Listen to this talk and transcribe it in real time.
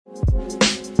La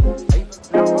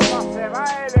bola se va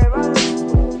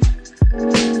elevando.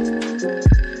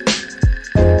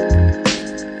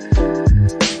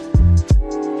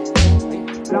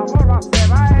 La bola se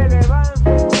va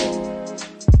elevando.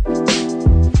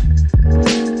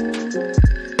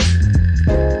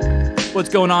 What's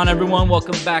going on, everyone?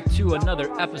 Welcome back to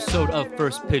another episode of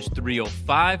First Pitch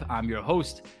 305. I'm your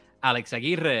host, Alex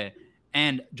Aguirre.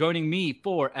 And joining me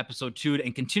for episode 2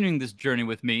 and continuing this journey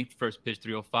with me, First Pitch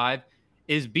 305,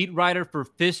 is beat writer for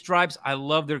Fish Stripes. I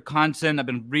love their content. I've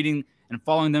been reading and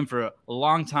following them for a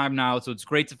long time now. So it's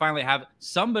great to finally have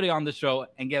somebody on the show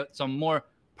and get some more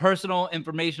personal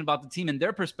information about the team and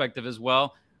their perspective as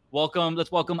well.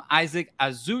 Let's welcome Isaac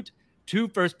Azut to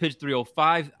First Pitch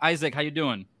 305. Isaac, how you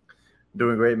doing?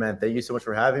 Doing great, man. Thank you so much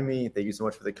for having me. Thank you so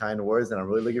much for the kind words, and I'm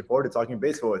really looking forward to talking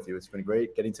baseball with you. It's been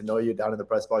great getting to know you down in the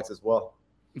press box as well.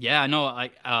 Yeah, no,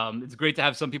 it's great to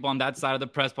have some people on that side of the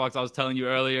press box. I was telling you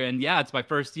earlier, and yeah, it's my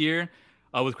first year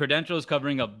with credentials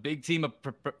covering a big team of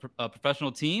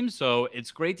professional teams. So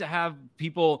it's great to have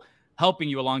people helping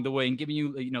you along the way and giving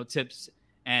you, tips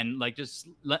and like just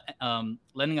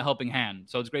lending a helping hand.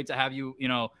 So it's great to have you,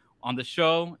 on the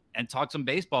show and talk some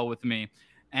baseball with me.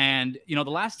 And, the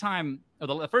last time, or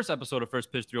the first episode of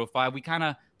First Pitch 305, we kind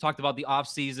of talked about the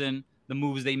offseason, the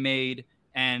moves they made,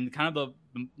 and kind of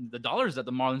the dollars that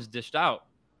the Marlins dished out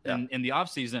in the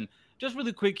offseason. Just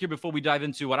really quick here before we dive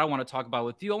into what I want to talk about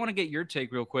with you, I want to get your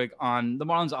take real quick on the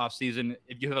Marlins offseason.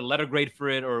 If you have a letter grade for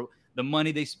it or the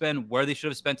money they spend, where they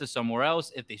should have spent it somewhere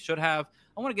else, if they should have.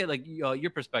 I want to get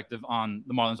your perspective on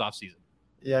the Marlins offseason.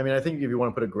 Yeah, I mean, I think if you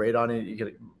want to put a grade on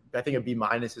it, I think a B-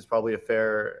 is probably a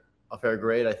fair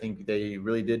grade. I think they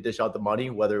really did dish out the money,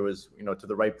 whether it was, to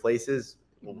the right places,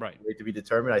 right, to be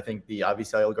determined. I think the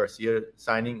Avisail Garcia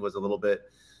signing was a little bit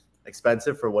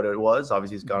expensive for what it was.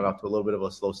 Obviously, it's gone off to a little bit of a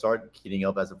slow start, heating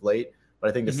up as of late. But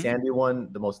I think the Sandy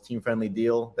one, the most team-friendly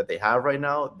deal that they have right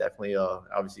now, definitely,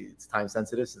 obviously, it's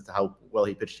time-sensitive since how well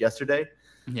he pitched yesterday.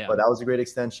 Yeah. But that was a great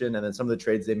extension. And then some of the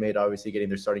trades they made, obviously, getting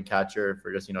their starting catcher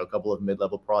for just, a couple of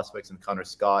mid-level prospects and Connor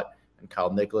Scott and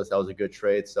Kyle Nicholas, that was a good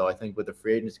trade. So I think with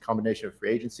the combination of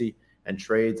free agency and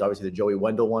trades, obviously the Joey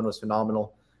Wendell one was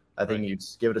phenomenal. I think you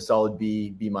just give it a solid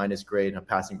B- grade, a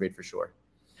passing grade for sure.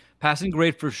 Passing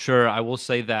grade for sure. I will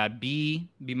say that B-.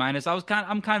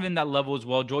 I'm kind of in that level as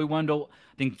well. Joey Wendell,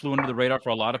 I think, flew under the radar for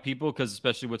a lot of people because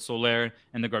especially with Soler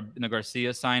and the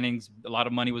Garcia signings, a lot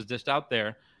of money was dished out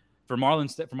there for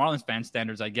Marlins fan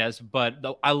standards, I guess. But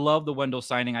I love the Wendell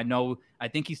signing. I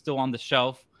think he's still on the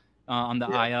shelf. On the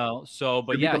IL. So,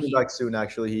 but he'll be coming back soon.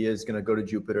 Actually, he is going to go to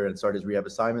Jupiter and start his rehab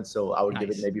assignment. So I would give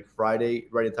it maybe Friday,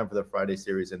 right in time for the Friday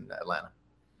series in Atlanta.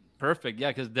 Perfect.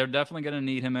 Yeah, because they're definitely going to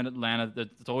need him in Atlanta.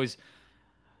 It's always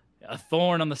a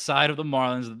thorn on the side of the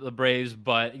Marlins, the Braves.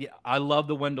 But yeah, I love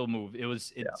the Wendell move.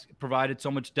 It's provided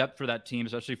so much depth for that team,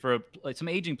 especially for some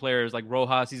aging players like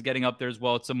Rojas. He's getting up there as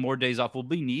well. Some more days off will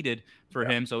be needed for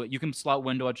him. So you can slot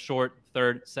Wendell at short,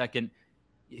 third, second.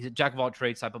 He's a jack of all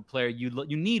trades type of player.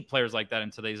 You need players like that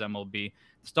in today's MLB.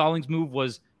 Stallings' move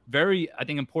was very, I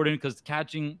think, important because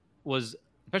catching was,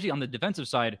 especially on the defensive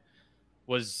side,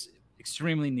 was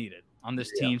extremely needed on this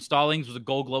team. Stallings was a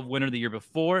Gold Glove winner the year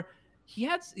before. He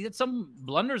had some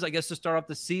blunders, I guess, to start off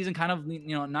the season. Kind of,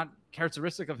 not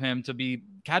characteristic of him to be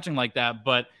catching like that.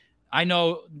 But I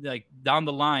know, like down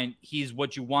the line, he's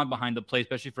what you want behind the plate,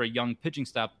 especially for a young pitching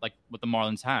staff like what the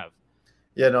Marlins have.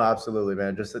 Yeah, no, absolutely,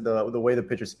 man. Just the way the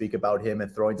pitchers speak about him and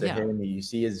throwing to him, you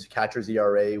see his catcher's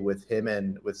ERA with him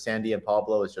and with Sandy and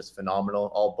Pablo is just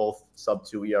phenomenal. Both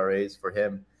sub-2 ERAs for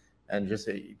him, and just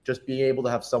being able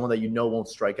to have someone that won't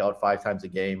strike out 5 times a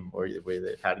game, or the way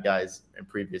they've had guys in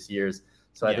previous years.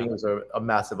 So I think it was a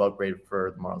massive upgrade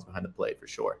for the Marlins behind the plate for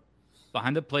sure.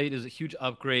 Behind the plate is a huge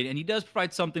upgrade, and he does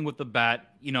provide something with the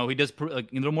bat. He does a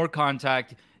little more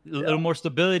contact. A little more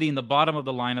stability in the bottom of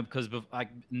the lineup because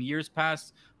in years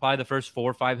past, probably the first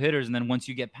 4 or 5 hitters. And then once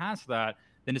you get past that,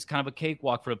 then it's kind of a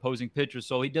cakewalk for opposing pitchers.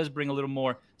 So he does bring a little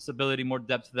more stability, more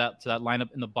depth to that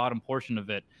lineup in the bottom portion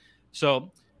of it.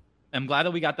 So I'm glad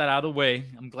that we got that out of the way.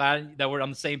 I'm glad that we're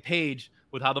on the same page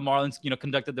with how the Marlins,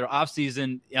 conducted their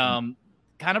offseason.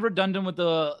 Kind of redundant with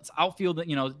the outfield,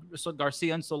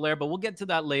 Garcia and Soler, but we'll get to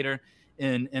that later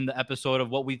in the episode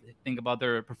of what we think about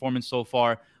their performance so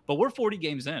far. But we're 40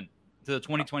 games in to the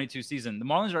 2022 season. The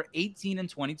Marlins are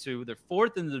 18-22. They're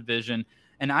 4th in the division.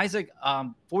 And Isaac,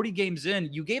 40 games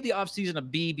in, you gave the offseason a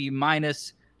B-.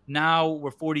 Now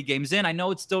we're 40 games in. I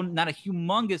know it's still not a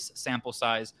humongous sample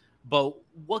size, but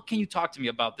what can you talk to me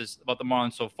about the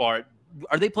Marlins so far?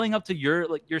 Are they playing up to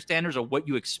your standards or what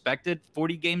you expected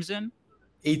 40 games in?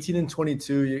 18 and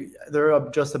 22, they're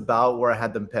just about where I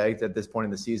had them pegged at this point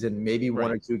in the season. Maybe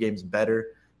one or two games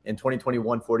better. In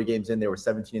 2021, 40 games in, they were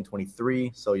 17 and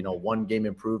 23. So, one game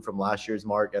improved from last year's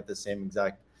mark at the same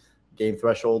exact game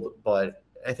threshold. But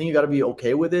I think you got to be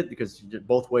okay with it because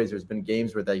both ways, there's been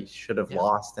games where they should have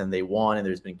lost and they won, and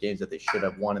there's been games that they should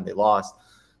have won and they lost.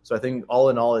 So I think all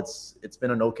in all, it's been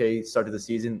an okay start to the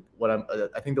season.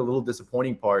 I think the little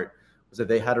disappointing part was that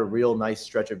they had a real nice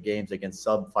stretch of games against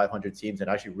sub 500 teams and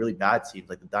actually really bad teams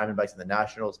like the Diamondbacks and the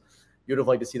Nationals. You'd have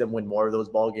liked to see them win more of those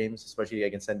ball games, especially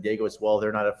against San Diego as well.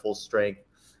 They're not at full strength.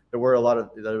 There were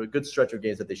a good stretch of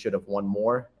games that they should have won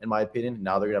more, in my opinion.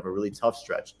 Now they're going to have a really tough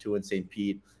stretch. 2 in St.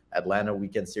 Pete, Atlanta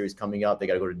weekend series coming up. They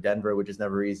got to go to Denver, which is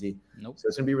never easy. Nope. So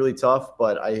it's going to be really tough,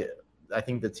 but I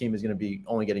think the team is going to be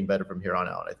only getting better from here on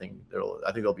out. I think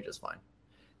they'll be just fine.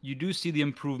 You do see the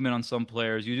improvement on some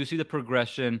players. You do see the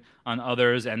progression on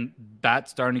others, and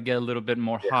that's starting to get a little bit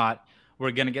more hot.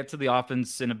 We're going to get to the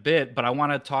offense in a bit, but I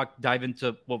want to dive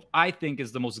into what I think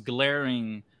is the most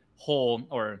glaring hole,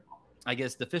 or I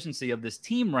guess deficiency of this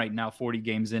team right now, 40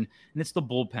 games in, and it's the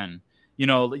bullpen.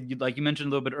 Like you mentioned a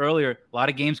little bit earlier, a lot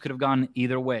of games could have gone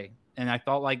either way. And I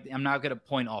felt like I'm not going to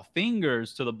point all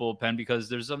fingers to the bullpen because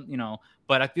there's some,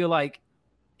 but I feel like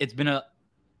it's been a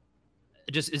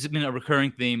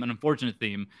recurring theme, an unfortunate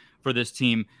theme for this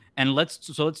team. And let's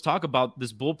talk about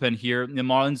this bullpen here. The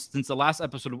Marlins, since the last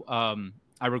episode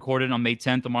I recorded on May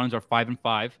 10th, the Marlins are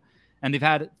 5-5,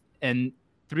 and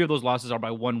 3 of those losses are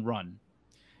by 1 run.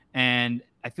 And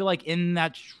I feel like in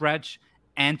that stretch,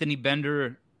 Anthony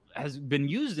Bender has been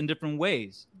used in different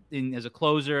ways. As a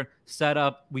closer,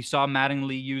 setup. We saw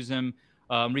Mattingly use him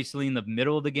recently in the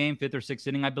middle of the game, 5th or 6th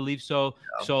inning, I believe so.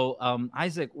 Yeah. So,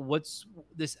 Isaac, what's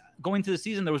this going to the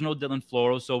season? There was no Dylan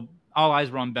Floro, so all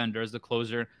eyes were on Bender as the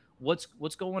closer. What's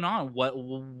going on?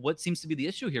 What seems to be the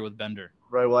issue here with Bender?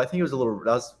 Right. Well, I think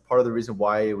that's part of the reason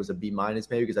why it was a B- maybe,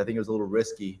 because I think it was a little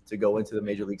risky to go into the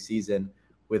major league season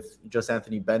with just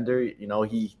Anthony Bender.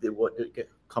 He did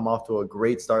come off to a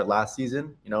great start last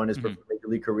season, in his major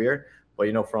league career. But,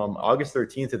 from August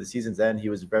 13th to the season's end, he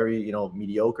was very,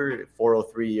 mediocre,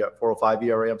 4.05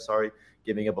 ERA,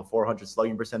 giving up a 400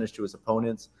 slugging percentage to his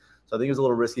opponents. So I think it was a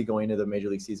little risky going into the major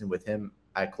league season with him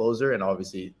at closer. And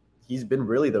obviously he's been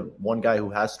really the one guy who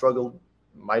has struggled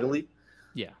mightily.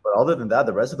 Yeah. But other than that,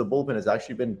 the rest of the bullpen has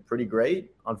actually been pretty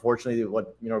great. Unfortunately,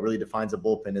 what really defines a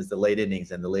bullpen is the late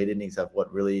innings, and the late innings have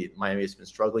what really Miami has been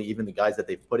struggling. Even the guys that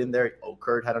they've put in there,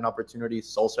 Okert had an opportunity,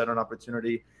 Solskjaer had an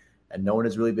opportunity, and no one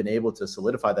has really been able to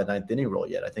solidify that 9th inning role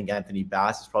yet. I think Anthony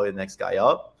Bass is probably the next guy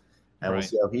up, and we'll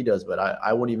see how he does. But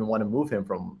I wouldn't even want to move him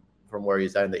from where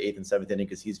he's at in the 8th and 7th inning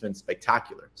because he's been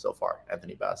spectacular so far,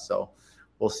 Anthony Bass. So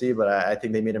we'll see, but I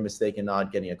think they made a mistake in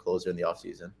not getting a closer in the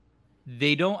offseason.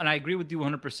 They don't, and I agree with you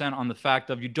 100% on the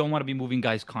fact of you don't want to be moving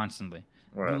guys constantly.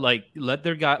 Right. Like let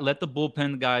the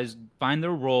bullpen guys find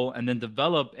their role and then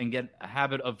develop and get a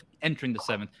habit of entering the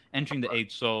 7th, entering the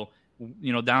 8th. So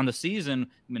down the season,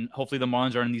 hopefully the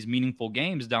Marlins are in these meaningful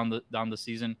games down the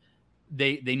season.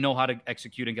 They know how to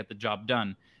execute and get the job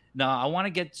done. Now I want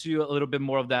to get to a little bit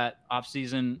more of that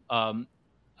offseason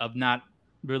of not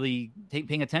really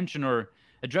paying attention or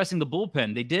addressing the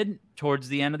bullpen. They did towards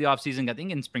the end of the offseason, I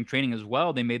think in spring training as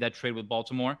well. They made that trade with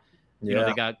Baltimore. Yeah.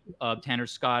 They got Tanner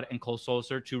Scott and Cole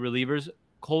Sulser, 2 relievers.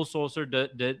 Cole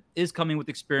Sulser is coming with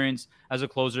experience as a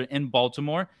closer in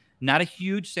Baltimore. Not a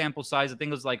huge sample size. I think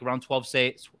it was like around 12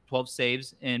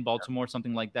 saves in Baltimore,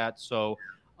 something like that. So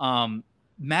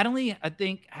Mattingly, I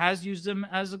think, has used him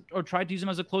tried to use him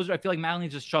as a closer. I feel like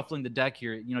Mattingly's just shuffling the deck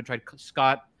here. Tried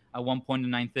Scott at one point in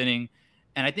the 9th inning.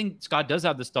 And I think Scott does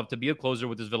have the stuff to be a closer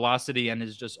with his velocity and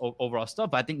his just overall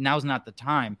stuff. But I think now's not the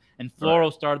time. And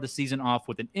Floro started the season off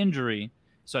with an injury.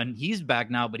 And he's back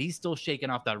now, but he's still shaking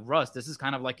off that rust. This is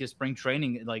kind of like his spring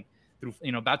training, like through,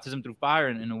 baptism through fire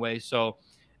in a way. So,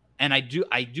 and I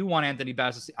do want Anthony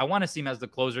Bass. I want to see him as the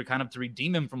closer, kind of to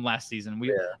redeem him from last season.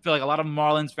 I feel like a lot of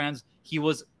Marlins fans, he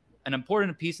was an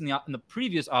important piece in the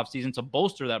previous offseason to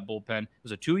bolster that bullpen. It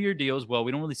was a 2-year deal as well.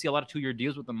 We don't really see a lot of 2-year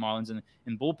deals with the Marlins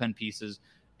in bullpen pieces.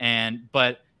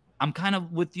 But I'm kind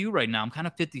of with you right now. I'm kind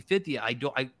of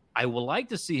 50-50. I would like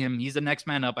to see him. He's the next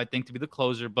man up, I think, to be the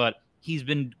closer, but he's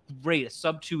been great, a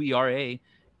sub-2 ERA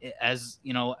as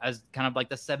kind of like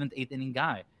the 7th, 8th inning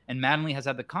guy. And Mattingly has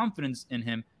had the confidence in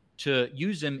him to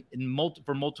use him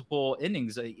for multiple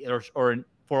innings or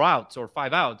 4 outs or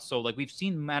 5 outs. So like we've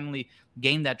seen Mattingly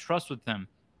gain that trust with him.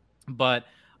 But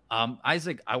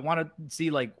Isaac, I want to see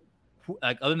like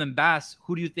other than Bass,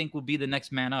 who do you think will be the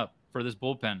next man up for this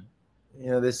bullpen?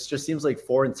 This just seems like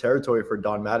foreign territory for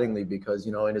Don Mattingly because,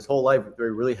 in his whole life,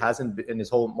 there really hasn't been, in his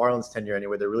whole Marlins tenure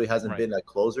anyway, there really hasn't been a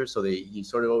closer. So he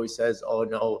sort of always says, oh,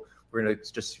 no, we're going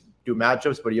to just do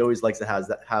matchups, but he always likes to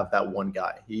have that one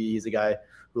guy. He's a guy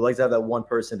who likes to have that one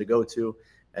person to go to.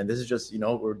 And this is just,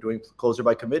 we're doing closer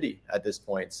by committee at this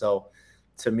point. So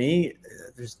to me,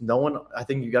 there's no one. I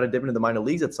think you got to dip into the minor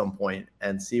leagues at some point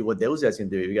and see what those guys can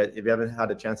do. If you haven't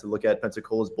had a chance to look at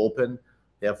Pensacola's bullpen,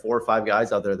 they have 4 or 5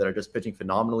 guys out there that are just pitching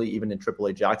phenomenally. Even in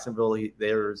AAA Jacksonville,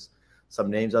 there's some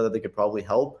names out there that could probably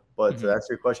help. But to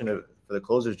answer your question for the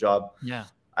closer's job,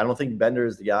 I don't think Bender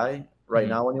is the guy right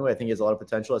now. Anyway, I think he has a lot of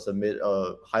potential as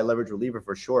a high leverage reliever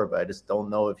for sure. But I just don't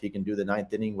know if he can do the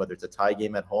 9th inning, whether it's a tie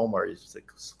game at home or he's just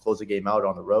close a game out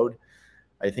on the road.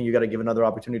 I think you got to give another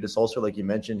opportunity to Sulser, like you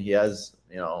mentioned. He has,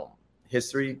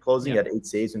 history closing at 8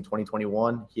 saves in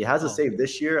 2021. He has a save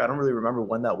this year. I don't really remember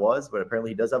when that was, but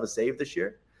apparently he does have a save this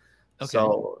year. Okay.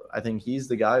 So I think he's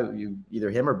the guy either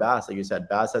him or Bass, like you said.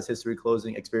 Bass has history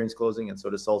closing, experience closing, and so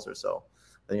does Sulser. So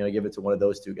I think I give it to one of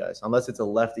those 2 guys, unless it's a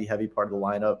lefty heavy part of the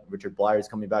lineup. Richard Blyer is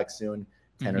coming back soon.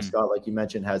 Tanner Scott, like you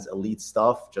mentioned, has elite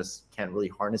stuff, just can't really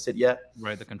harness it yet.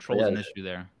 Right, the control's an issue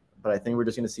there. But I think we're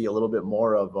just going to see a little bit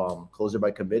more of closer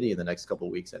by committee in the next couple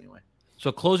of weeks anyway.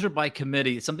 So closer by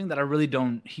committee is something that I really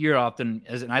don't hear often.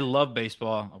 And I love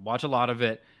baseball. I watch a lot of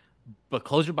it. But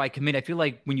closer by committee, I feel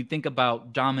like when you think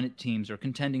about dominant teams or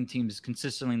contending teams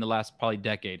consistently in the last probably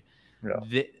decade,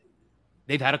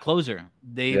 they've had a closer.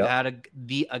 They've had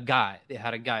a guy. They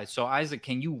had a guy. So Isaac,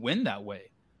 can you win that way?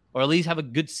 Or at least have a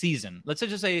good season? Let's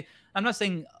just say, I'm not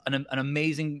saying an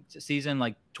amazing season,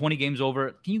 like 20 games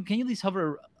over. Can you at least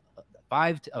hover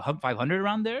 500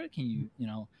 around there? Can you,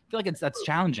 I feel like that's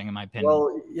challenging in my opinion.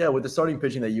 Well, yeah, with the starting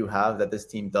pitching that you have, that this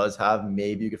team does have,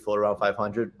 maybe you could float around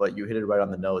 500, but you hit it right on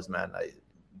the nose, man.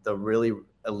 The really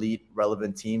elite,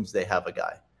 relevant teams, they have a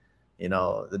guy.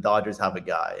 The Dodgers have a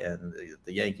guy, and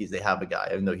the Yankees, they have a guy,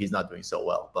 even though he's not doing so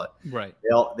well. But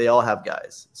they all have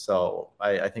guys. So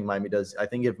I think Miami does. I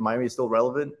think if Miami is still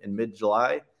relevant in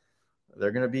mid-July,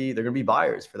 they're gonna be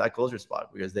buyers for that closer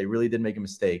spot because they really did make a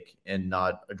mistake in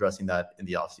not addressing that in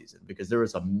the offseason because there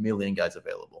was a million guys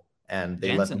available and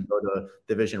they let them go to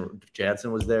division.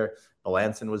 Jansen was there,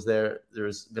 Melanson was there.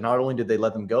 Not only did they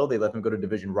let them go to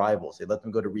division rivals. They let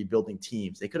them go to rebuilding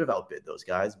teams. They could have outbid those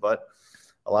guys, but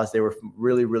alas, they were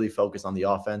really, really focused on the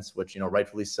offense, which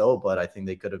rightfully so. But I think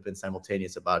they could have been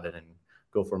simultaneous about it and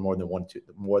go for more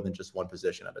than just one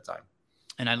position at a time.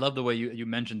 And I love the way you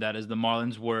mentioned that, as the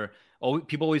Marlins were.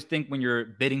 People always think when you're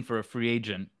bidding for a free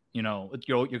agent, you're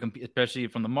especially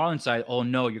from the Marlins side. Oh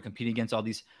no, you're competing against all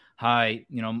these high,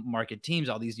 market teams,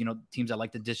 all these, teams that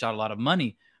like to dish out a lot of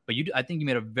money. But I think you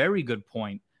made a very good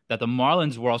point that the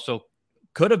Marlins were also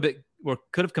could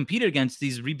have competed against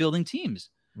these rebuilding teams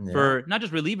for not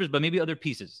just relievers, but maybe other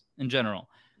pieces in general.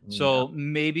 So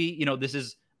maybe this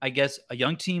is, I guess, a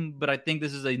young team, but I think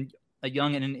this is a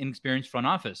young and inexperienced front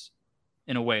office.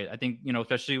 In a way, I think,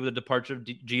 especially with the departure of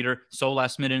Jeter so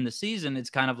last minute in the season, it's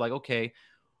kind of like, okay,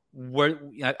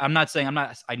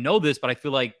 I know this, but I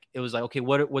feel like it was like, okay,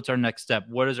 what's our next step?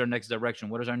 What is our next direction?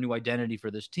 What is our new identity for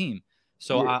this team?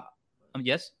 So,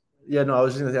 yes. Yeah, no, I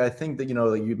was just going to say, I think that,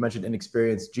 like you mentioned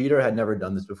inexperience. Jeter had never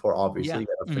done this before, obviously. He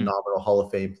had a phenomenal Hall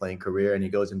of Fame playing career, and he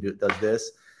goes and does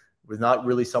this. Was not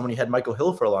really someone. He had Michael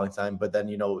Hill for a long time, but then,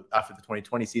 after the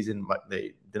 2020 season,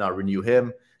 they did not renew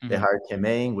him. They hired Kim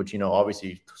Ng, which,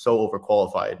 obviously so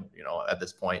overqualified, at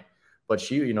this point. But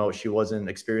she wasn't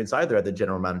experienced either at the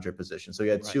general manager position. So you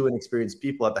had 2 inexperienced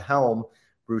people at the helm.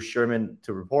 Bruce Sherman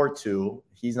to report to.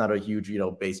 He's not a huge,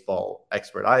 baseball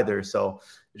expert either. So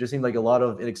it just seemed like a lot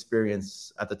of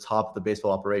inexperience at the top of the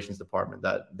baseball operations department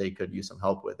that they could use some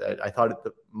help with. I thought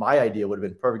my idea would have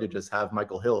been perfect to just have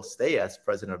Michael Hill stay as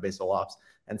president of baseball ops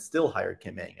and still hire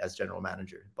Kim Ng as general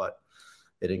manager. But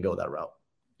they didn't go that route.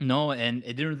 No, and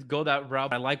it didn't go that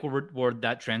route. I like where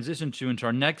that transition into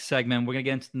our next segment. We're going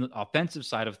to get into the offensive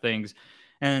side of things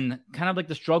and kind of like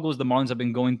the struggles the Marlins have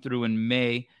been going through in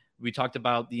May. We talked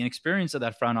about the inexperience of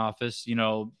that front office,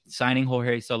 signing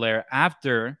Jorge Soler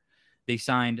after they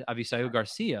signed Avisaíl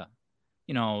Garcia.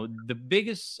 The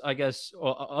biggest, I guess,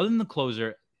 other than the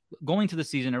closer, going to the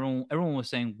season, everyone was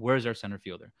saying, where's our center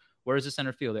fielder? Where's the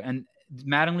center fielder? And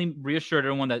Mattingly reassured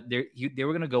everyone that they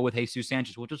were going to go with Jesus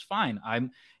Sanchez, which was fine.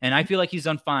 I feel like he's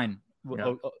done fine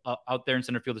out there in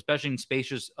center field, especially in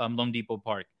spacious Lone Depot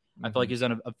Park. I feel like he's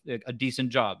done a decent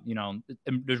job.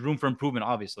 There's room for improvement,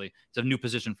 obviously. It's a new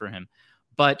position for him.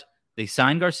 But they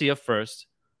signed Garcia first,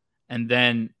 and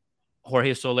then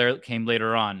Jorge Soler came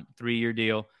later on, 3-year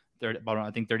deal, about,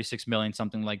 I think, $36 million,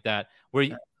 something like that.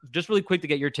 Just really quick to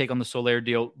get your take on the Soler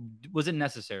deal. Was it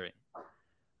necessary?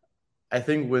 I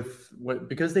think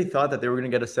because they thought that they were going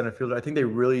to get a center fielder, I think they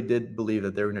really did believe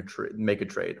that they were going to make a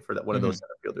trade for one of those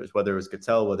center fielders, whether it was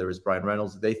Cattell, whether it was Brian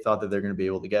Reynolds. They thought that they're going to be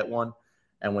able to get one.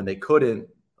 And when they couldn't,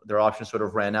 their options sort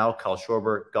of ran out. Kyle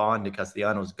Schwarber gone, Nick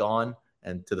Castellanos gone,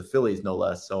 and to the Phillies, no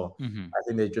less. So I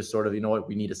think they just sort of, you know what,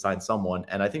 we need to sign someone.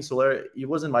 And I think Soler, he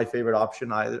wasn't my favorite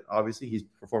option either. Obviously, he's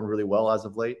performed really well as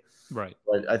of late. Right.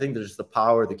 But I think there's the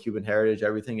power, the Cuban heritage,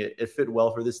 everything. It fit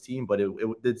well for this team, but it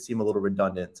did seem a little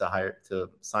redundant to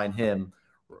sign him,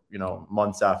 you know,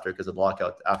 months after, because of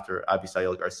lockout after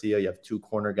Abisail Garcia. You have two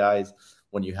corner guys.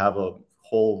 When you have a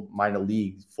whole minor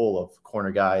league full of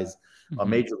corner guys, a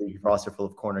major league roster full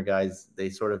of corner guys, they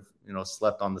sort of, you know,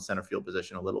 slept on the center field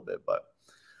position a little bit. But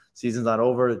season's not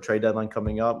over. The trade deadline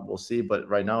coming up. We'll see. But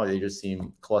right now, they just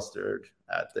seem clustered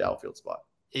at the outfield spot.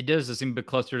 It does seem a bit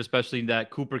clustered, especially that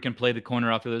Cooper can play the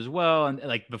corner outfield as well. And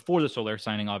like before the Soler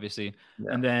signing, obviously.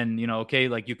 Yeah. And then, you know, okay,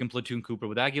 like you can platoon Cooper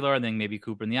with Aguilar and then maybe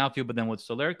Cooper in the outfield. But then with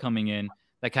Soler coming in,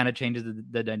 that kind of changes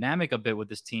the dynamic a bit with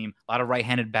this team. A lot of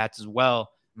right-handed bats as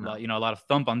well. You know, a lot of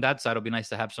thump on that side. It'll be nice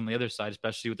to have some on the other side,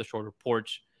 especially with the shorter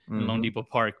porch in Lone Depot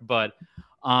Park. But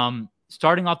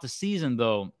starting off the season,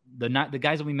 though, the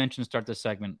guys that we mentioned to start this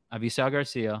segment, Avisail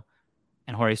Garcia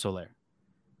and Jorge Soler,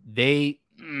 they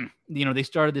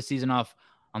started the season off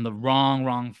on the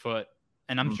wrong foot.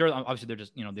 And I'm sure, obviously, they're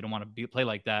just, you know, they don't want to play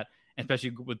like that,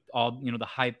 especially with all, you know, the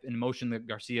hype and emotion that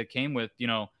Garcia came with. You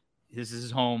know, this is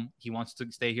his home. He wants to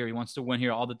stay here. He wants to win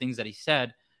here, all the things that he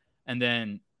said. And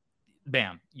then,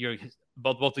 bam,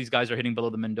 both these guys are hitting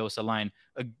below the Mendoza line.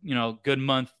 You know, good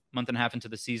month and a half into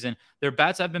the season. Their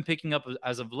bats have been picking up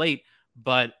as of late,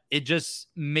 but it just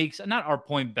makes not our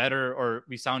point better or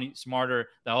we sound smarter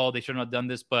that, oh, they shouldn't have done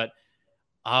this. But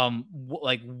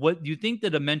like, what do you think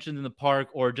the dimensions in the park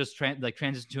or just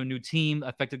transition to a new team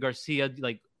affected Garcia?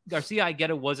 Like Garcia, I get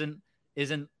it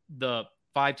isn't the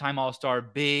 5-time All-Star,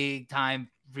 big time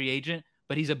free agent,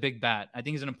 but he's a big bat. I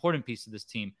think he's an important piece to this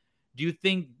team. Do you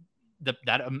think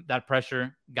that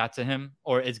pressure got to him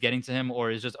or is getting to him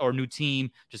or new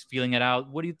team just feeling it out?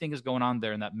 What do you think is going on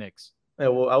there in that mix? Yeah,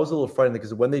 well, I was a little frightened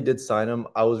because when they did sign him,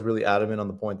 I was really adamant on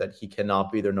the point that he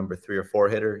cannot be their number 3 or 4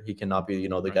 hitter. He cannot be, you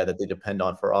know, the guy that they depend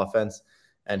on for offense.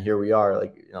 And here we are,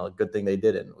 like, you know, good thing they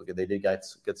didn't. They did get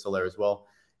Soler as well.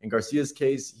 In Garcia's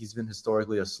case, he's been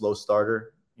historically a slow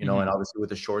starter, you know, and obviously with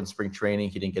the shortened spring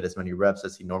training, he didn't get as many reps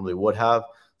as he normally would have.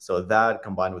 So that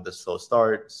combined with the slow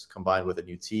starts, combined with a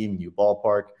new team, new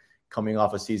ballpark, coming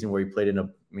off a season where he played in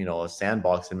a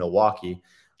sandbox in Milwaukee.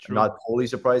 True. I'm not totally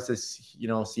surprised to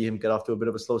see him get off to a bit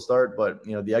of a slow start, but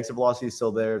you know, the exit velocity is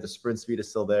still there, the sprint speed is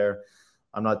still there.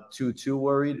 I'm not too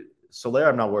worried. Soler,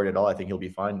 I'm not worried at all. I think he'll be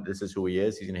fine. This is who he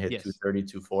is. He's going to hit 230,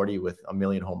 240 with a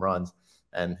million home runs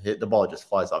and hit the ball just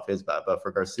flies off his bat. But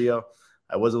for Garcia,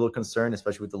 I was a little concerned,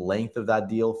 especially with the length of that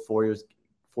deal, 4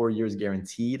 years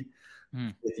guaranteed.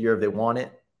 5th year if they want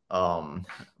it.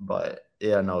 But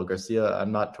yeah, no, Garcia,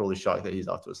 I'm not totally shocked that he's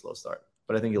off to a slow start,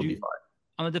 but I think he'll be fine.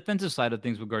 On the defensive side of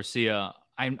things with Garcia,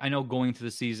 I know going into the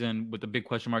season with the big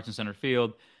question marks in center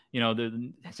field, you know,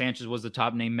 Sanchez was the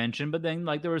top name mentioned, but then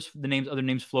like there was other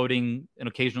names floating, an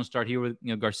occasional start here with,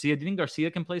 you know, Garcia. Do you think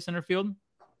Garcia can play center field?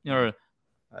 Or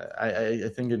I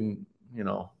think in, you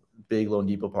know, big Lone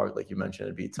Depot Park, like you mentioned,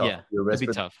 it'd be tough. Yeah, it'd be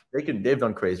tough. They've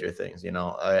done crazier things, you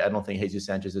know. I don't think Jesus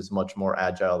Sanchez is much more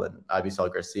agile than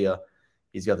Avisail Garcia.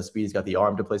 He's got the speed, he's got the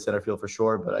arm to play center field for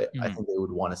sure, but I think they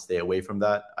would want to stay away from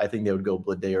that. I think they would go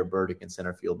Bleday or Burdick in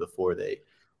center field before they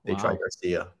try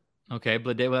Garcia. Okay,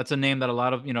 Bleday. Well, that's a name that a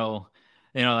lot of, you know,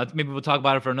 that's, maybe we'll talk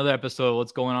about it for another episode.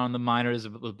 What's going on in the minors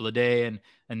with Bleday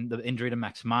and the injury to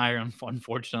Max Meyer,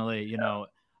 unfortunately, you know.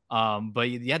 But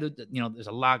yeah, you know, there's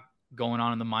a lot going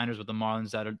on in the minors with the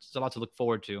Marlins that it's a lot to look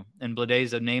forward to. And Bleday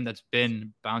is a name that's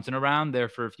been bouncing around there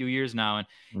for a few years now, and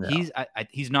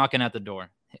he's knocking at the door.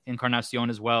 Encarnacion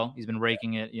as well. He's been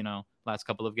raking it, you know, last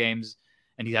couple of games,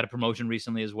 and he had a promotion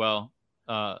recently as well.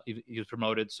 He was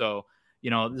promoted, so you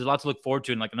know, there's a lot to look forward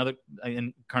to. And like another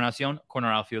Encarnacion,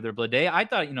 corner outfielder. Bleday, I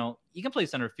thought, you know, he can play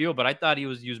center field, but I thought he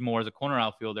was used more as a corner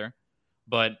outfielder.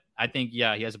 But I think,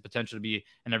 yeah, he has a potential to be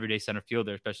an everyday center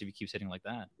fielder, especially if he keeps hitting like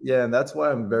that. Yeah, and that's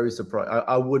why I'm very surprised.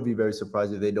 I would be very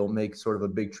surprised if they don't make sort of a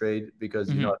big trade because,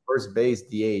 you know, at first base,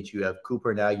 DH, you have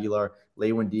Cooper and Aguilar,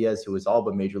 Lewin Diaz, who is all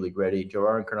but Major League ready,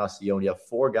 Gerard Encarnacion. You have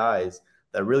 4 guys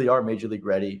that really are Major League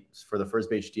ready for the first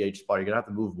base DH spot. You're going to have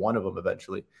to move one of them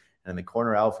eventually. And in the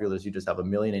corner outfielders, you just have a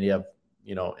million, and you have,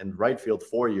 you know, in right field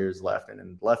 4 years left, and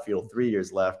in left field 3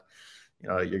 years left. You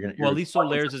know, you're going to. Well, at least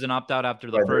Soler's is an opt out after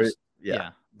the first.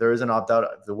 There is an opt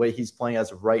out. The way he's playing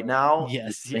as of right now,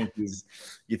 yes,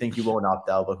 you think he won't opt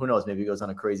out, but who knows? Maybe he goes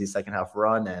on a crazy second half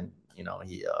run, and you know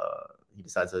he he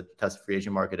decides to test the free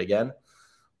agent market again.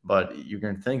 But you're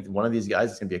going to think one of these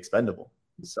guys is going to be expendable.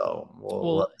 So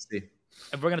we'll see.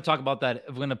 If we're going to talk about that,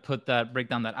 if we're going to break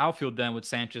down that outfield then with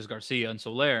Sanchez, Garcia, and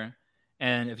Soler,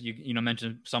 and if you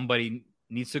mentioned somebody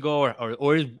needs to go or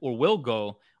will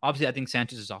go, obviously I think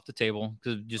Sanchez is off the table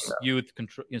because just youth,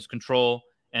 control,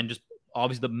 and just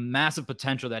obviously the massive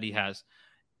potential that he has.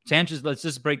 Sanchez, let's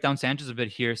just break down Sanchez a bit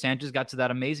here. Sanchez got to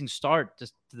that amazing start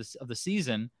of the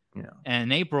season and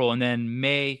in April, and then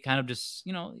May kind of just,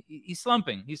 he's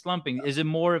slumping. Is it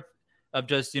more of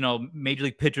just, major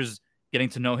league pitchers getting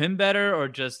to know him better, or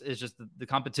it's just the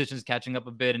competition is catching up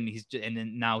a bit and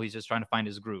then now he's just trying to find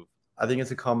his groove? I think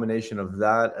it's a combination of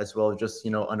that as well as just,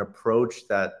 an approach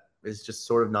that is just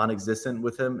sort of non-existent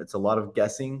with him. It's a lot of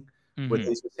guessing with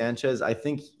Jesus Sanchez. I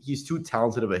think he's too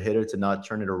talented of a hitter to not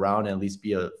turn it around and at least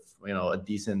be a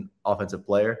decent offensive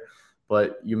player.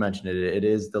 But you mentioned it. It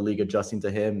is the league adjusting to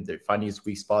him. They're finding his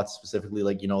weak spots, specifically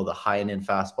like, the high and in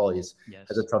fastball. He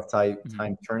has a tough time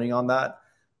turning on that.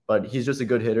 But he's just a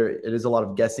good hitter. It is a lot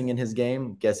of guessing in his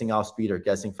game, guessing off speed or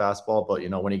guessing fastball. But,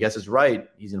 when he guesses right,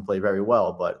 he's going to play very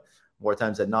well. But more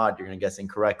times than not, you're going to guess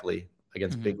incorrectly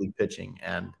against big league pitching.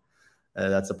 And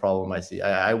that's a problem I see.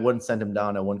 I wouldn't send him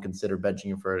down. I wouldn't consider benching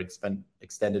him for an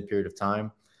extended period of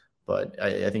time. But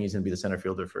I think he's going to be the center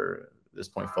fielder for this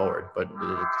point forward. But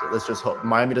let's just hope.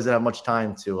 Miami doesn't have much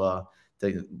time to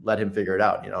let him figure it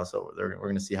out. So we're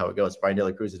going to see how it goes. Brian De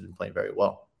La Cruz has been playing very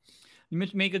well. You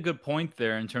make a good point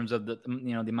there in terms of the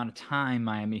amount of time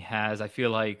Miami has. I feel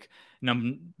like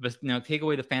take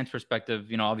away the fans' perspective.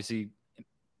 Obviously,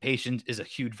 patience is a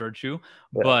huge virtue,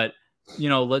 but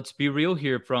let's be real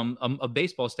here from a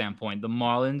baseball standpoint. The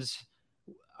Marlins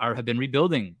have been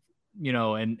rebuilding,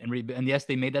 and yes,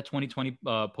 they made that 2020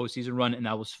 postseason run, and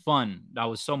that was fun. That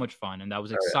was so much fun, and that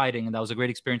was exciting, and that was a great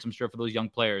experience, I'm sure, for those young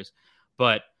players.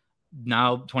 But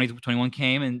now 2021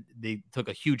 came, and they took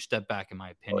a huge step back, in my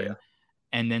opinion.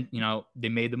 And then, they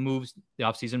made the moves, the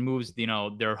offseason moves.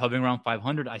 They're hovering around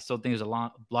 500. I still think there's a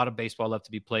lot of baseball left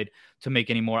to be played to make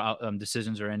any more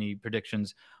decisions or any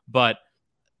predictions. But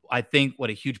I think what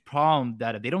a huge problem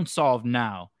that if they don't solve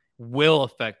now will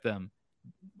affect them,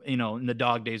 in the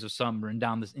dog days of summer and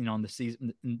down this, in the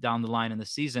season, down the line in the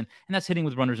season, and that's hitting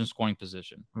with runners in scoring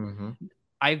position.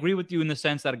 I agree with you in the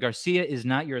sense that Garcia is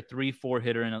not your 3-4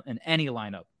 hitter in any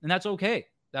lineup, and that's okay.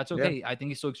 That's okay. Yeah. I think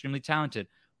he's so extremely talented,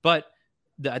 but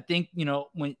I think,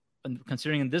 when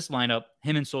considering in this lineup,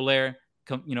 him and Soler,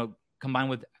 combined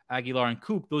with Aguilar and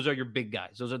Coop, those are your big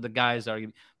guys. Those are the guys that are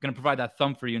going to provide that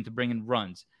thump for you and to bring in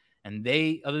runs. And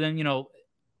they, other than,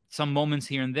 some moments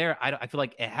here and there, I feel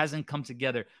like it hasn't come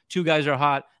together. 2 guys are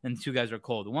hot and 2 guys are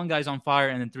cold. 1 guy's on fire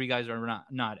and then 3 guys are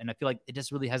not. And I feel like it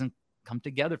just really hasn't come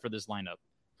together for this lineup.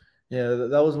 Yeah,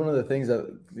 that was one of the things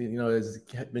that, has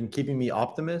been keeping me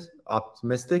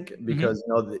optimistic because,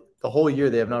 the whole year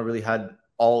they have not really had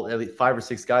at least 5 or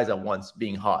 6 guys at once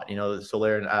being hot.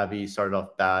 Soler and Abby started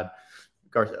off bad.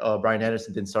 Brian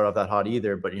Anderson didn't start off that hot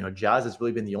either. But, Jazz has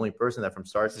really been the only person that from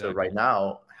start to right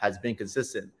now has been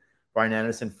consistent. Brian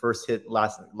Anderson first hit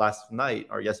last night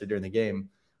or yesterday during the game,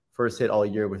 first hit all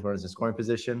year with runners in scoring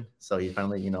position. So he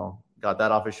finally, got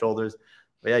that off his shoulders.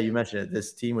 But yeah, you mentioned it.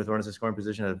 This team with runners in scoring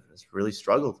position has really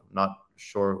struggled. I'm not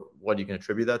sure what you can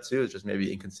attribute that to. It's just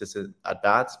maybe inconsistent at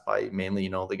bats by mainly,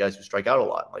 the guys who strike out a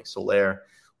lot, like Soler,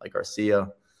 like Garcia.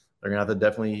 They're gonna have to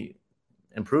definitely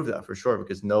improve that for sure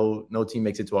because no team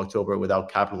makes it to October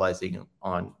without capitalizing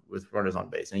with runners on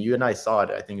base. And you and I saw it.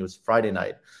 I think it was Friday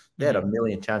night. They had a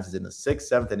million chances in the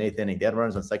 6th, 7th, and 8th inning. They had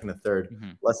runners on 2nd and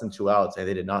 3rd, less than 2 outs, and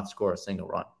they did not score a single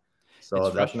run. So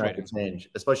that's going to have to change,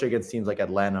 especially against teams like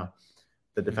Atlanta,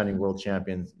 the defending world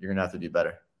champions. You're going to have to do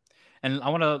better. And I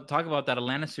want to talk about that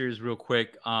Atlanta series real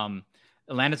quick.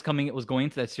 Atlanta's was going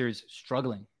into that series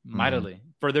struggling mightily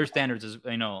for their standards, as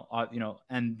and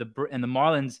the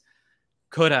Marlins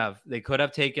could have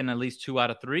taken at least 2 out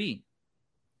of 3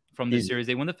 from this series.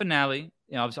 They won the finale.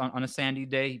 On a sandy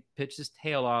day, he pitched his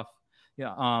tail off.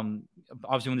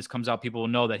 Obviously, when this comes out, people will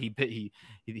know that he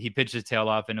pitched his tail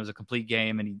off, and it was a complete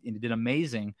game, and he did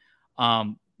amazing.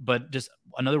 But just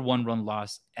another 1-run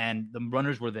loss, and the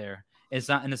runners were there. And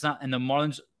the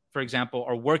Marlins, for example,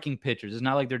 are working pitchers. It's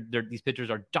not like these pitchers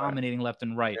are dominating left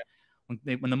and right.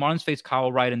 Yeah. When the Marlins faced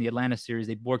Kyle Wright in the Atlanta series,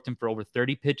 they worked him for over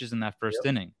 30 pitches in that first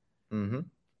inning.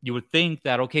 You would think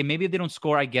that, okay, maybe if they don't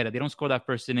score, I get it. They don't score that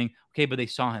first inning. Okay, but they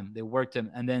saw him. They worked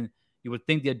him. And then you would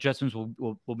think the adjustments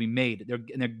will be made.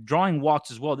 They're drawing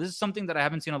walks as well. This is something that I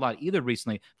haven't seen a lot either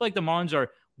recently. I feel like the Marlins are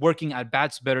working at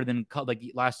bats better than like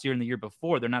last year and the year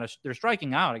before. They're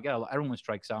striking out. Everyone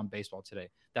strikes out in baseball today.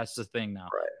 That's the thing now.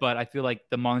 Right. But I feel like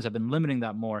the Marlins have been limiting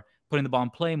that more. putting the ball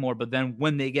in play more. But then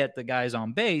when they get the guys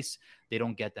on base, they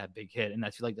don't get that big hit. And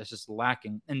I feel like that's just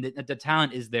lacking. And the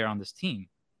talent is there on this team.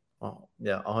 Oh,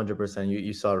 yeah, 100%.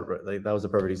 You saw it, like that was a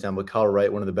perfect example. Kyle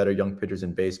Wright, one of the better young pitchers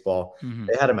in baseball.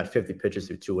 They had him at 50 pitches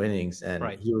through 2 innings, and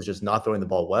he was just not throwing the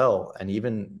ball well. And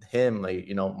even him, like,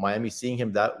 you know, Miami seeing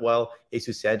him that well,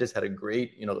 Jesus Sanchez had a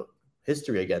great, you know,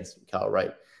 history against Kyle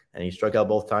Wright, and he struck out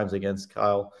both times against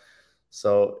Kyle.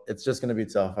 So it's just going to be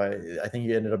tough. I think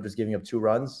he ended up just giving up 2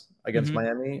 runs against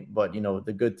Miami. But, you know,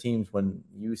 the good teams, when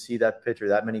you see that pitcher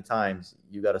that many times,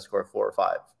 you got to score 4 or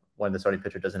 5. When the starting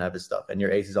pitcher doesn't have his stuff and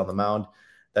your ace is on the mound,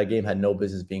 that game had no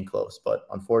business being close. But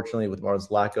unfortunately, with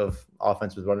Marlins' lack of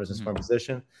offense with runners in scoring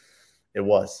position, it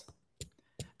was.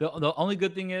 The only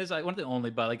good thing is, I want the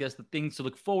only, but I guess the things to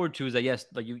look forward to is that, yes,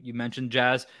 like you mentioned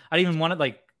Jazz. I didn't even want to,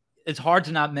 like, it's hard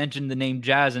to not mention the name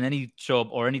Jazz in any show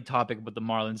or any topic about the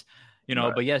Marlins, you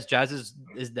know. But yes, Jazz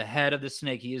is the head of the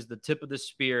snake. He is the tip of the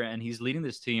spear, and he's leading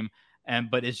this team.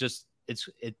 But it's just,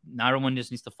 not everyone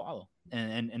just needs to follow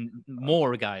and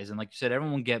more guys. And like you said,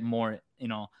 everyone get more, you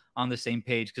know, on the same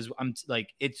page. Cause I'm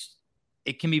like, it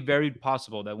can be very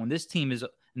possible that when this team is,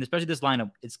 and especially this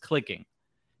lineup, it's clicking,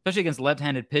 especially against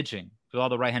left-handed pitching with all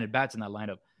the right-handed bats in that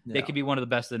lineup. They could be one of the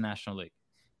best in the National League.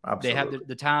 Absolutely. They have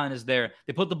the talent is there.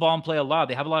 They put the ball in play a lot.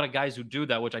 They have a lot of guys who do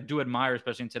that, which I do admire,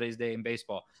 especially in today's day in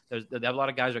baseball. They have a lot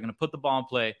of guys who are going to put the ball in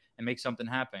play and make something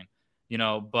happen, you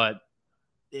know, but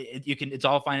it's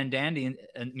all fine and dandy,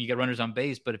 and you get runners on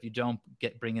base, but if you don't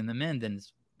bringing them in, then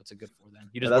what's it good for them?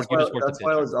 That's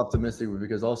why I was optimistic,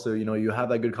 because also, you know, you have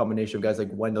that good combination of guys like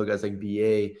Wendell, guys like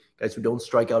BA, guys who don't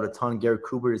strike out a ton. Garrett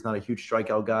Cooper is not a huge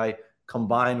strikeout guy,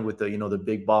 combined with the, you know, the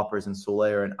big boppers and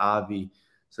Soler and Avi.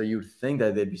 So you'd think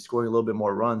that they'd be scoring a little bit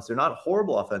more runs. They're not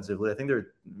horrible offensively. I think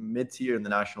they're mid-tier in the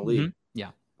National League.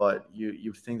 Yeah. But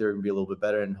you think they're going to be a little bit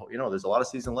better. And, you know, there's a lot of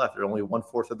season left. They're only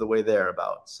 1/4 of the way there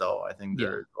about. So I think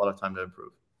there's a lot of time to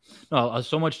improve. No,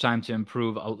 so much time to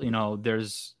improve. You know,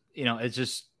 there's, you know, it's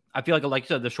just, I feel like you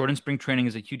said, the shortened spring training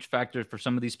is a huge factor for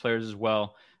some of these players as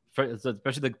well.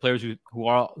 Especially the players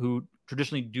who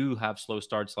traditionally do have slow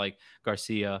starts, like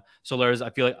Garcia. Soler,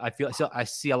 I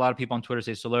see a lot of people on Twitter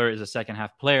say Soler is a second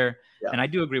half player, and I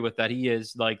do agree with that. He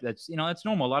is, like, that's, you know, that's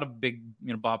normal. A lot of big,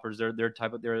 you know, boppers,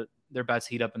 their bats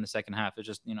heat up in the second half. It's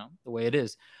just, you know, the way it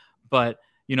is. But,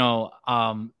 you know,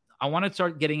 I want to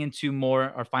start getting into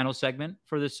more our final segment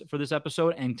for this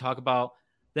episode and talk about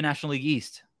the National League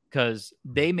East, because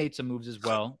they made some moves as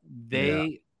well.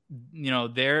 You know,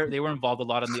 they were involved a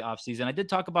lot in the offseason. I did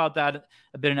talk about that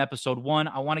a bit in episode 1.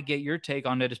 I want to get your take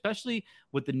on it, especially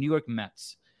with the New York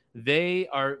Mets. They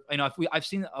are, you know, I've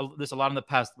seen this a lot in the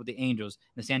past with the Angels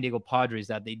and the San Diego Padres,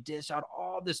 that they dish out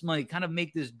all this money, kind of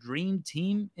make this dream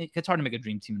team. It's hard to make a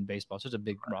dream team in baseball. It's such a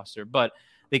big roster, but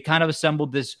they kind of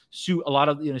assembled this a lot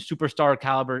of, you know, superstar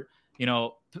caliber, you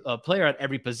know, player at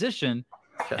every position.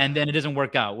 And then it doesn't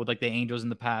work out with, like, the Angels in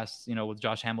the past, you know, with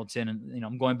Josh Hamilton, and, you know,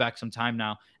 I'm going back some time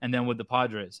now, and then with the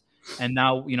Padres. And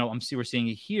now, you know, we're seeing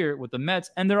it here with the Mets,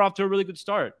 and they're off to a really good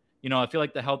start. You know, I feel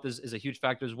like the health is a huge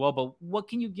factor as well. But what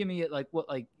can you give me, like,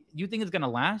 do you think it's going to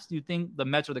last? Do you think the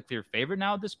Mets are the clear favorite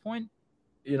now at this point?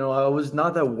 You know, I was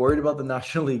not that worried about the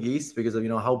National League East because of, you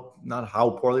know, not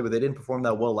how poorly, but they didn't perform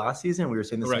that well last season. We were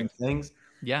saying the same things.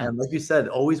 Yeah. And like you said,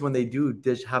 always when they do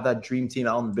have that dream team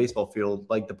out on the baseball field,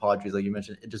 like the Padres, like you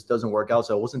mentioned, it just doesn't work out.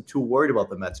 So I wasn't too worried about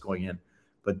the Mets going in.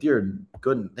 But dear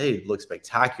good, they look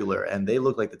spectacular, and they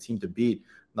look like the team to beat,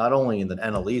 not only in the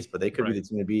NL East, but they could be the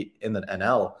team to beat in the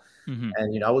NL.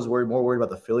 And, you know, I was more worried about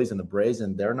the Phillies and the Braves,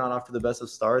 and they're not off to the best of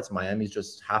starts. Miami's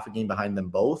just half a game behind them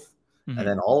both. And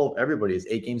then everybody is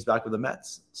 8 games back with the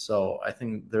Mets. So I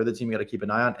think they're the team you got to keep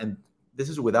an eye on. And this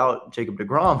is without Jacob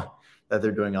deGrom that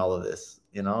they're doing all of this,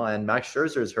 you know, and Max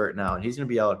Scherzer is hurt now, and he's going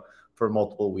to be out for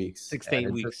multiple weeks. 6 to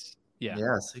 8 weeks.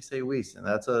 Yeah, 6 to 8 weeks. And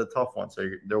that's a tough one. So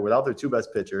they're without their 2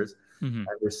 best pitchers, and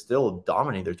they're still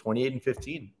dominating. They're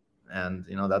 28-15. And,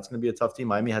 you know, that's going to be a tough team.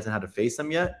 Miami hasn't had to face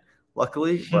them yet,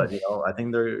 luckily. But, you know, I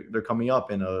think they're coming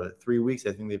up in 3 weeks.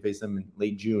 I think they face them in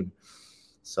late June.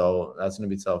 So that's going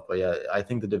to be tough. But, yeah, I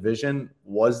think the division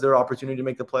was their opportunity to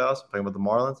make the playoffs, talking about the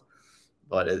Marlins.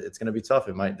 But it's going to be tough.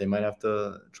 They might have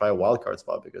to try a wild card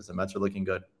spot because the Mets are looking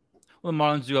good. Well, the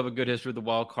Marlins do have a good history with the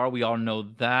wild card. We all know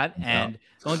that. Yeah. And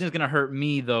the only thing that's going to hurt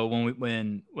me, though,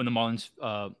 when the Marlins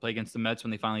play against the Mets,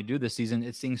 when they finally do this season,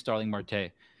 it's seeing Starling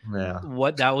Marte. Yeah.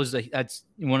 When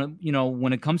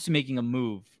it comes to making a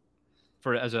move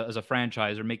as a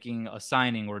franchise, or making a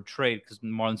signing or a trade, because the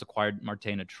Marlins acquired Marte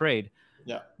in a trade.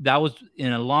 Yeah. That was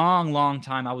in a long, long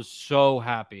time. I was so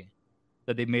happy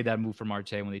that they made that move for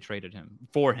Marte when they traded him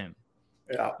for him.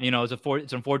 Yeah. You know,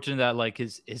 it's unfortunate that, like,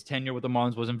 his tenure with the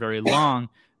Marlins wasn't very long,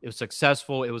 It was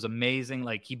successful. It was amazing.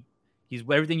 Like he's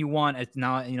everything you want. It's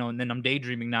now, and then I'm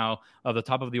daydreaming now of the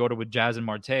top of the order with Jazz and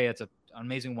Marte. It's an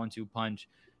amazing 1-2 punch.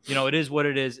 It is what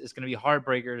it is. It's going to be a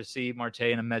heartbreaker to see Marte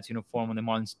in a Mets uniform when the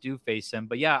Marlins do face him.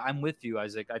 But yeah, I'm with you,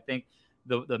 Isaac. I think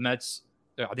the Mets,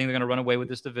 I think they're going to run away with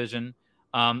this division.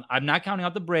 I'm not counting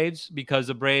out the Braves because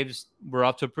the Braves were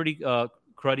off to a pretty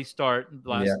cruddy start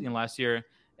last year,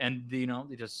 and they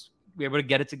just were able to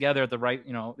get it together at the right.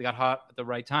 They got hot at the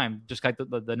right time, just like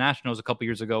the Nationals a couple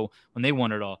years ago when they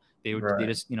won it all. They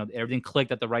just everything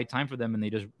clicked at the right time for them, and they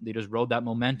just rode that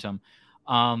momentum.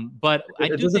 But I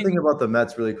do think the thing about the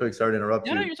Mets, really quick. Sorry to interrupt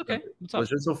you. No, it's okay. What's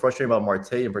just so frustrating about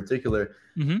Marte in particular.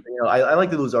 Mm-hmm. I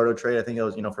like the Luzardo trade. I think it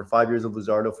was for 5 years of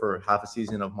Luzardo for half a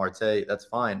season of Marte. That's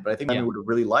fine. But I think Miami would have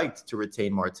really liked to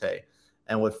retain Marte.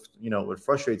 And what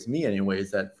frustrates me anyway is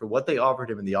that for what they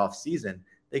offered him in the offseason,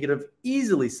 they could have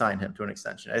easily signed him to an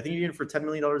extension. I think even for $10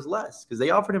 million less, because they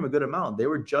offered him a good amount. They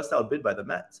were just outbid by the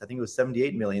Mets. I think it was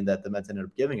 $78 million that the Mets ended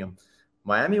up giving him.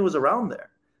 Miami was around there.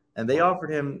 And they offered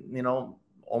him,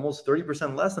 almost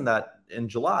 30% less than that in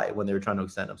July when they were trying to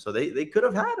extend him. So they could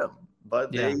have had him,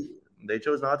 but they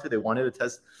chose not to. They wanted to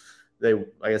test.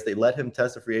 I guess they let him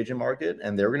test the free agent market,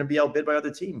 and they were going to be outbid by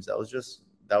other teams. That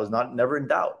was never in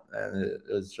doubt. And it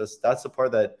was just, that's the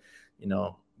part that,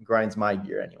 grinds my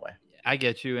gear anyway. I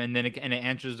get you. And then it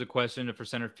answers the question for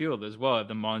center field as well. If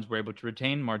the Marlins were able to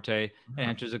retain Marte, it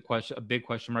answers a big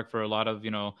question mark for a lot of,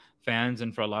 fans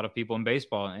and for a lot of people in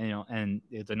baseball. And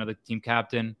it's another team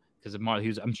captain because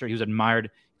I'm sure he was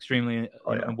admired extremely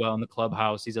well in the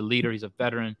clubhouse. He's a leader. He's a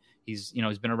veteran. He's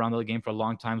been around the game for a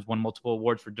long time. He's won multiple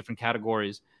awards for different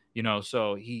categories,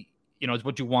 so he, it's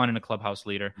what you want in a clubhouse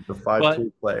leader. He's a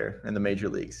 5-tool player in the major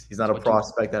leagues. He's not a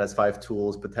prospect that has 5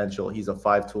 tools potential. He's a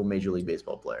 5-tool Major League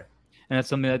Baseball player. And that's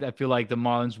something that I feel like the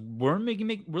Marlins weren't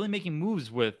really making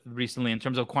moves with recently in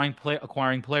terms of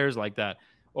acquiring players like that,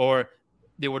 or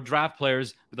they were draft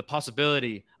players with the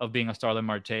possibility of being a Starlin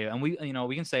Marte. And we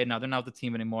can say it now, they're not the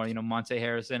team anymore. Monte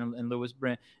Harrison and Lewis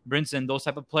Brinson, those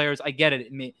type of players. I get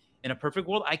it. In a perfect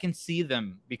world, I can see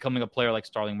them becoming a player like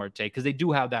Starling Marte because they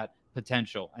do have that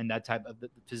potential and that type of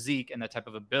physique and that type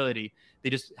of ability. They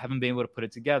just haven't been able to put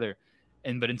it together.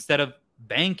 But instead of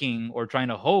banking or trying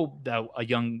to hope that a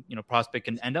young prospect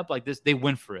can end up like this, they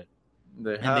went for it.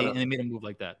 They made a move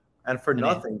like that. And for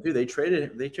nothing, too. They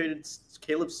traded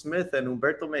Caleb Smith and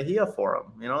Humberto Mejia for him.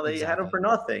 They had him for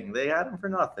nothing.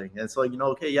 And so, you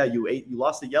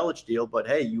lost the Yelich deal, but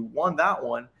hey, you won that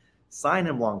one. Sign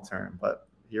him long term. But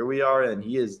here we are, and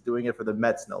he is doing it for the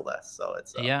Mets, no less. So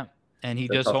it's and he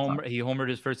just homered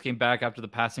his first game back after the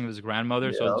passing of his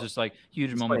grandmother. So it's just like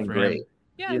huge moment for him.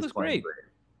 Yeah, it looks great.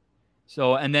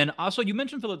 So, and then also you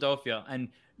mentioned Philadelphia, and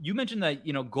you mentioned that,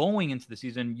 going into the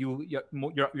season,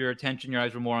 your attention, your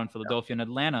eyes were more on Philadelphia and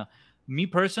Atlanta. Me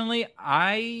personally,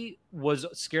 I was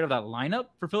scared of that lineup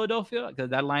for Philadelphia because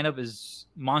that lineup is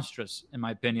monstrous in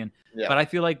my opinion. Yeah. But I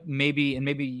feel like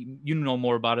maybe you know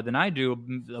more about it than I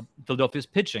do. Philadelphia's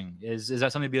pitching is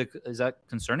that something is that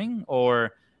concerning,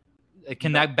 or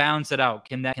can that balance it out?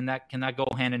 Can that go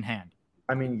hand in hand?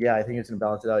 I mean, I think it's going to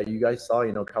balance it out. You guys saw,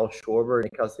 Kyle Schwarber and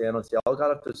Castellanos, they all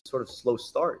got up to sort of slow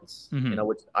starts,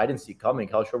 which I didn't see coming.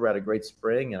 Kyle Schwarber had a great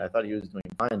spring, and I thought he was doing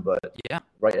fine. But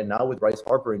right, and now with Bryce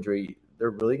Harper injury, they're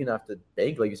really going to have to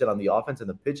bank, like you said, on the offense and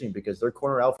the pitching because their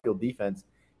corner outfield defense,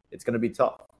 it's going to be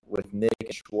tough with Nick and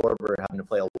Schwarber having to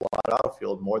play a lot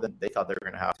outfield more than they thought they were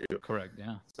going to have to. Correct,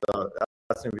 yeah. So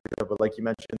that's going to be good. But like you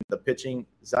mentioned, the pitching,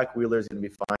 Zach Wheeler is going to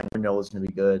be fine. Noah's going to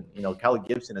be good. Cal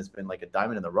Gibson has been like a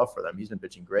diamond in the rough for them. He's been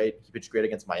pitching great. He pitched great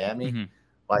against Miami. Mm-hmm.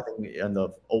 I think in the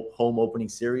home opening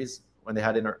series when they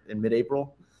had in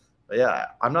mid-April. But yeah,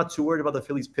 I'm not too worried about the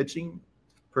Phillies pitching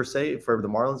per se for the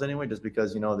Marlins anyway, just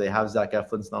because, they have Zach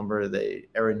Eflin's number.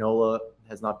 Aaron Nola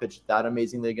has not pitched that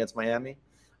amazingly against Miami.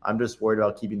 I'm just worried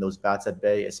about keeping those bats at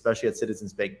bay, especially at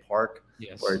Citizens Bank Park,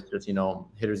 where it's just,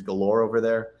 hitters galore over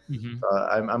there. Mm-hmm.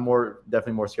 I'm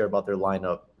definitely more scared about their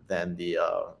lineup than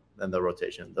the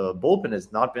rotation. The bullpen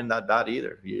has not been that bad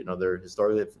either. Their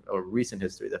recent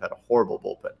history, they've had a horrible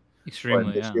bullpen.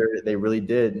 Extremely, this year they really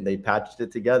did, and they patched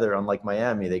it together. Unlike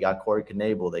Miami, they got Corey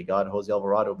Knebel, they got Jose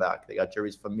Alvarado back, they got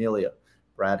Jerry's Familia,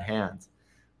 Brad Hand.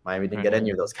 Miami didn't get any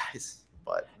of those guys,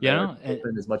 but their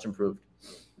bullpen is much improved.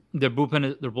 Their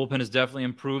bullpen is definitely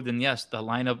improved, and yes, the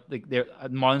lineup. The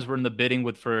Marlins were in the bidding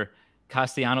for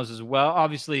Castellanos as well.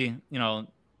 Obviously,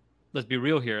 let's be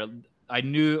real here. I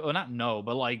knew, or not know,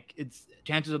 but like it's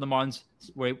chances of the Marlins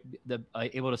were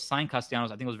able to sign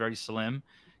Castellanos. I think it was very slim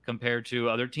compared to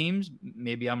other teams.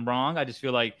 Maybe I'm wrong. I just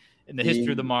feel like in the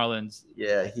history of the Marlins.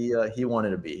 Yeah, he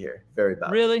wanted to be here very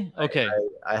bad. Really? Okay.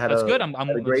 I had That's good. had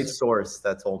a great source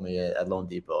that told me at Lone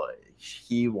Depot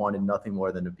he wanted nothing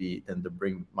more than to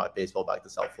bring my baseball back to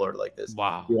South Florida like this.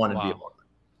 Wow. He wanted to be a Marlin.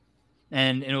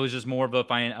 And it was just more of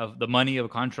of the money of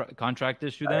a contract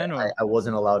issue then, or I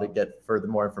wasn't allowed to get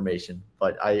more information,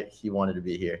 but he wanted to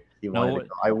be here. He wanted to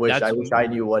go. I wish I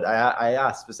knew what I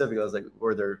asked specifically. I was like,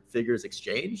 were there figures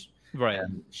exchanged? Right.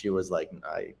 And she was like,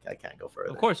 I can't go further.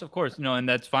 Of course. And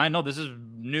that's fine. No, this is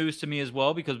news to me as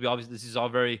well, because this is all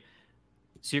very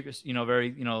serious,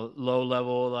 very, low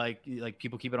level, like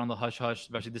people keep it on the hush hush,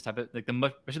 especially this type of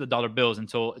especially the dollar bills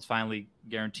until it's finally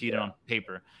guaranteed on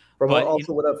paper. From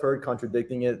what I've heard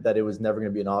contradicting it, that it was never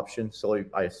going to be an option. So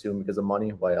I assume because of money,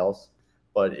 why else?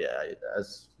 But yeah,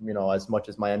 as much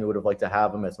as Miami would have liked to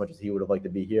have him, as much as he would have liked to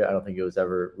be here, I don't think it was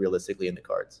ever realistically in the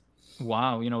cards.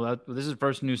 Wow, this is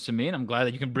first news to me, and I'm glad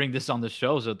that you can bring this on the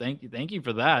show. So thank you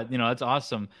for that. That's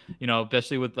awesome.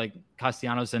 Especially with like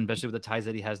Castellanos, and especially with the ties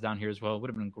that he has down here as well. It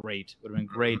would have been great.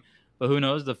 But who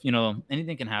knows?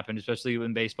 Anything can happen, especially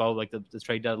in baseball, like the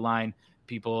trade deadline.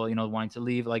 People, wanting to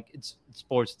leave. Like it's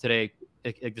sports today.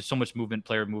 There's so much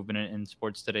player movement in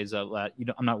sports today.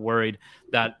 I'm not worried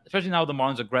that, especially now with the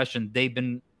Marlins' aggression, they've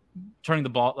been turning the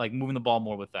ball, like moving the ball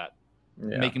more with that,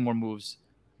 making more moves,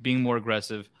 being more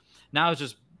aggressive. Now it's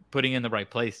just putting in the right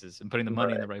places and putting the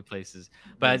money in the right places.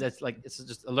 But it's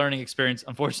just a learning experience,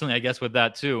 unfortunately, I guess, with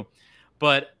that too.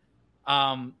 But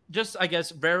just, I guess,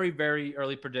 very, very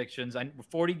early predictions.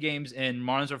 40 games in.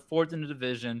 Marlins are fourth in the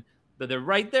division. But they're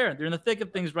right there. They're in the thick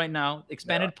of things right now.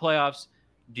 Expanded playoffs.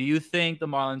 Do you think the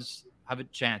Marlins have a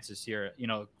chance this year,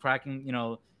 cracking,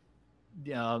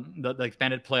 the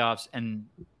expanded playoffs and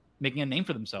making a name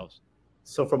for themselves?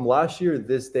 So from last year,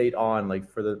 this date on, like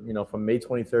for the, from May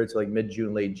 23rd to like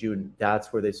mid-June, late June,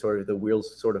 that's where the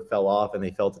wheels sort of fell off and they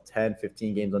fell to 10,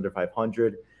 15 games under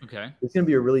 500. Okay. It's going to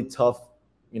be a really tough,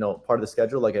 part of the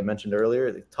schedule. Like I mentioned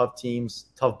earlier, the tough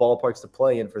teams, tough ballparks to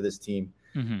play in for this team.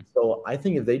 Mm-hmm. So I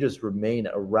think if they just remain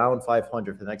around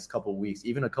 500 for the next couple of weeks,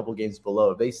 even a couple games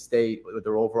below, if they stay with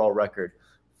their overall record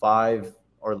 5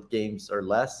 games or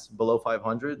less below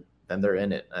 500, then they're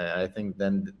in it. I think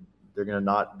then they're going to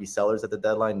not be sellers at the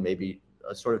deadline. Maybe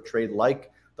a sort of trade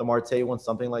like the Marte one,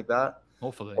 something like that.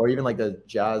 Hopefully. Or even like the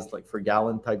Jazz, like for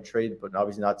Gallen type trade, but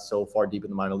obviously not so far deep in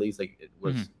the minor leagues like it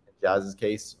was Jazz's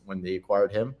case when they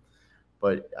acquired him.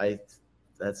 But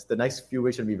that's the next few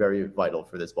weeks going to be very vital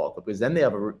for this ball club, because then they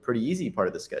have a pretty easy part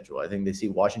of the schedule. I think they see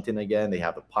Washington again. They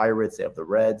have the Pirates. They have the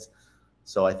Reds.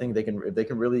 So I think if they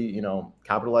can really,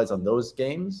 capitalize on those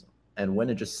games and win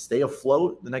and just stay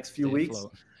afloat the next few weeks,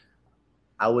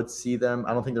 I would see them.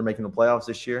 I don't think they're making the playoffs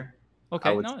this year. Okay.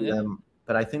 I would see them,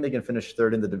 but I think they can finish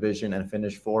third in the division and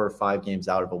finish 4 or 5 games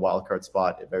out of a wild card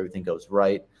spot if everything goes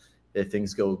right. If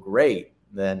things go great,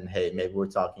 then hey, maybe we're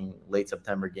talking late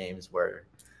September games where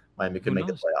Miami could make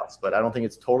the playoffs. But I don't think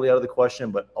it's totally out of the question,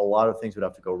 but a lot of things would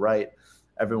have to go right.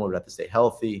 Everyone would have to stay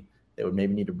healthy. They would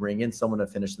maybe need to bring in someone to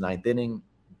finish the 9th inning.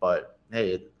 But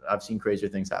hey, I've seen crazier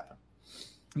things happen.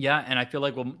 Yeah, and I feel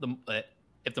like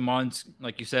if the Marlins,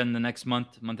 like you said, in the next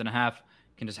month and a half,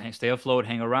 can just stay afloat,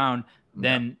 hang around,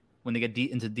 then when they get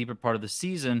into the deeper part of the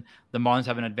season, the Marlins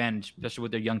have an advantage, especially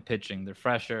with their young pitching. They're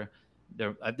fresher.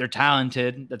 They're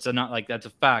talented. That's a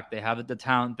fact. They have the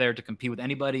talent there to compete with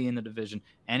anybody in the division,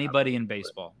 anybody in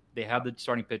baseball. They have the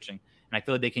starting pitching, and I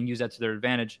feel like they can use that to their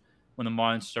advantage when the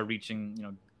Marlins start reaching,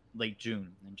 late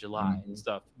June and July and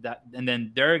stuff. And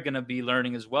then they're gonna be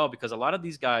learning as well, because a lot of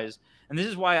these guys, and this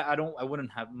is why I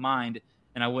wouldn't have mind,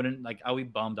 and I wouldn't I would be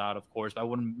bummed out, of course, but I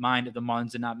wouldn't mind if the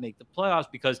Marlins did not make the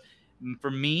playoffs, because for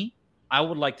me, I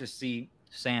would like to see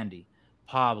Sandy,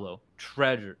 Pablo,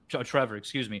 Trevor,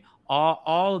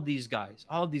 all of these guys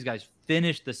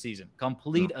finish the season,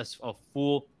 complete a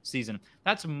full season.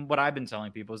 That's what I've been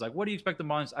telling people. Is like, what do you expect the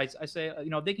Marlins? I say,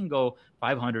 they can go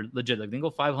 500, legit. Like, they can go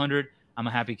 500. I'm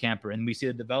a happy camper. And we see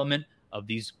the development of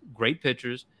these great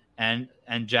pitchers and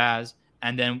Jazz,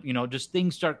 and then just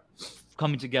things start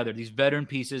coming together. These veteran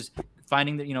pieces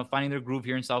finding their groove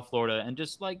here in South Florida, and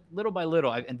just like little by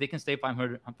little, and they can stay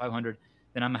 500.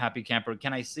 Then I'm a happy camper.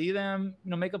 Can I see them,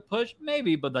 make a push?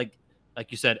 Maybe, but like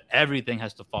you said, everything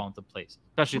has to fall into place,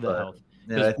 especially the health.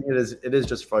 Yeah, I think it is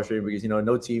just frustrating because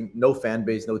no team, no fan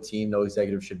base, no team, no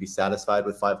executive should be satisfied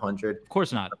with 500. Of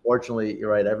course not. Unfortunately,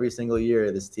 you're right. Every single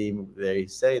year, this team, they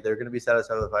say they're going to be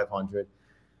satisfied with 500.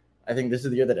 I think this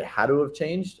is the year that it had to have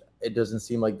changed. It doesn't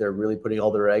seem like they're really putting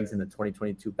all their eggs in the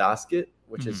 2022 basket,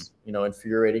 which is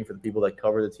infuriating for the people that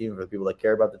cover the team, for the people that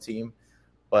care about the team.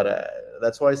 But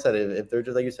that's why I said if they're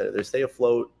just like you said, if they stay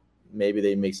afloat, maybe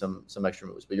they make some extra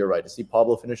moves. But you're right. To see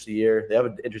Pablo finish the year, they have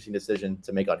an interesting decision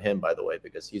to make on him, by the way,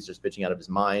 because he's just pitching out of his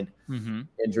mind. Mm-hmm.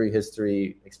 Injury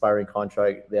history, expiring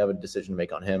contract. They have a decision to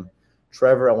make on him.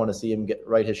 Trevor, I want to see him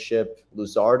right his ship.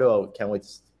 Luzardo, I can't wait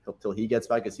till he gets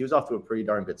back because he was off to a pretty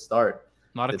darn good start.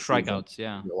 A lot of strikeouts,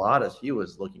 yeah. He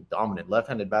was looking dominant.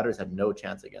 Left-handed batters had no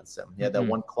chance against him. He had that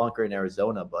one clunker in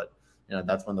Arizona, but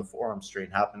that's when the forearm strain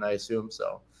happened, I assume.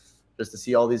 So just to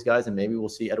see all these guys, and maybe we'll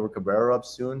see Edward Cabrera up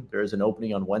soon. There is an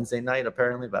opening on Wednesday night,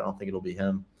 apparently, but I don't think it'll be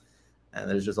him. And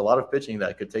there's just a lot of pitching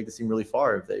that could take the team really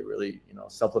far if they really,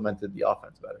 supplemented the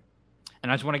offense better.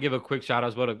 And I just want to give a quick shout out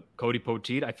as well to Cody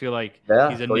Poteet. I feel like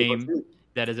he's a Cody name Poteet.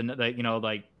 that is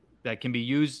that can be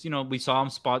used. We saw him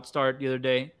spot start the other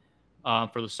day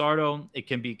for Luzardo. It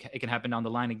can happen down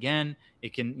the line again.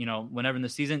 It can, whenever in the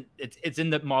season, it's in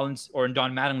the Marlins or in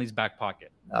Don Mattingly's back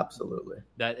pocket. Absolutely.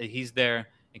 That he's there.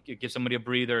 It gives somebody a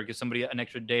breather, give somebody an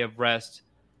extra day of rest,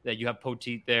 that you have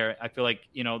Poteet there. I feel like,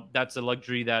 that's a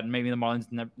luxury that maybe the Marlins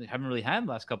haven't really had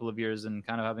the last couple of years, and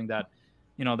kind of having that,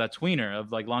 that tweener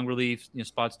of like long relief,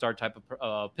 spot start type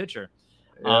of pitcher.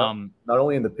 Yeah. Not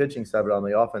only in the pitching side, but on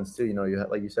the offense too. You have,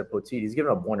 like you said, Poteet, he's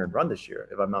given up 1 earned run this year,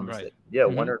 if I'm not mistaken. Right. Yeah,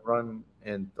 1 earned run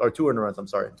or 2 earned runs, I'm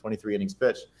sorry, 23 innings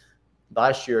pitched.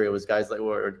 Last year, it was guys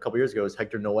or a couple years ago, it was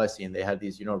Hector Noesi, and they had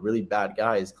these, really bad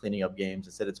guys cleaning up games.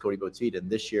 Instead, it's Cody Poteet. And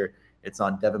this year, it's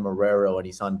on Devin Marrero and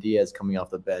Isan Diaz coming off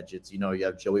the bench. It's, you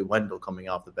have Joey Wendell coming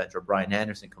off the bench, or Brian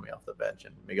Anderson coming off the bench,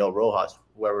 and Miguel Rojas,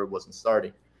 whoever wasn't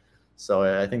starting. So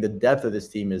I think the depth of this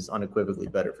team is unequivocally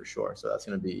better for sure. So that's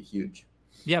going to be huge.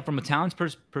 Yeah, from a talent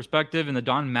perspective, in the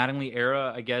Don Mattingly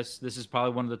era, I guess this is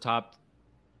probably one of the top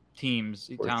teams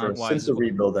talent-wise. Since the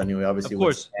rebuild, anyway, obviously. Of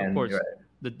course. Right.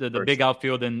 The big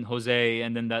outfield and Jose,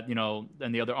 and then that,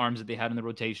 and the other arms that they had in the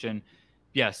rotation.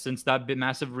 Yes, since that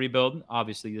massive rebuild,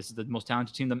 obviously this is the most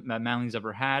talented team that Mattingly's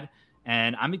ever had.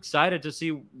 And I'm excited to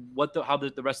see how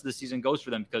the rest of the season goes for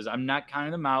them, because I'm not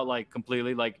counting them out like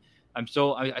completely. Like I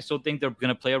still think they're going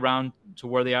to play around to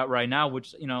where they are right now,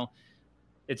 which,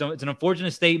 it's an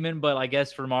unfortunate statement, but I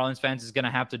guess for Marlins fans, it's going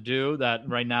to have to do that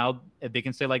right now. If they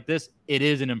can say like this, it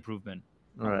is an improvement.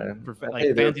 All right.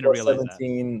 Fans need to realize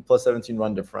plus 17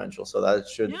 run differential. So that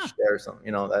should share some,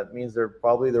 that means their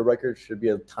record should be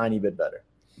a tiny bit better.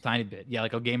 Tiny bit. Yeah.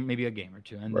 Like maybe a game or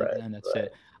two. And that's right.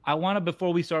 it. I want to,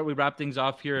 before we wrap things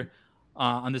off here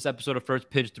on this episode of First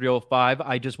Pitch 305,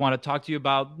 I just want to talk to you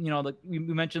about, we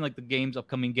mentioned like the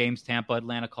upcoming games, Tampa,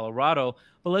 Atlanta, Colorado,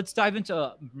 but let's dive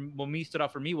into what stood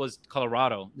out for me was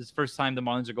Colorado. This is the first time the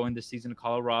Marlins are going this season to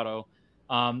Colorado.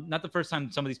 Not the first time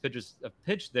some of these pitchers have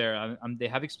pitched there. Some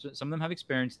of them have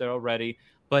experience there already,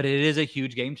 but it is a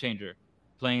huge game changer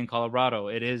playing in Colorado.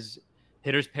 It is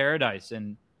hitter's paradise,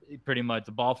 and pretty much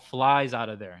the ball flies out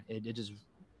of there.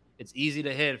 It's easy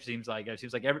to hit. It seems like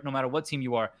no matter what team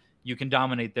you are, you can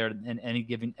dominate there in any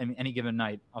given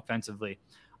night offensively.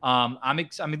 I'm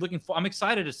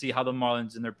excited to see how the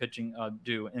Marlins and their pitching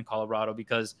do in Colorado,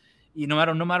 because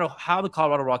no matter how the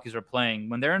Colorado Rockies are playing,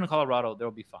 when they're in Colorado, they'll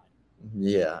be fine.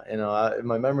 Yeah, if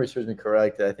my memory serves me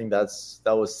correct, I think that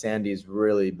was Sandy's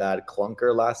really bad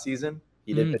clunker last season.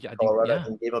 He did pitch in Colorado. I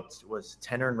think he gave up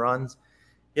 10 earned runs.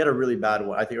 He had a really bad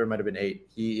one. I think it might have been 8.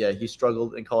 He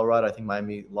struggled in Colorado. I think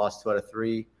Miami lost 2 out of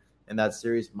 3 in that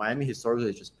series. Miami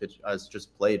historically has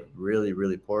just played really,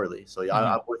 really poorly. So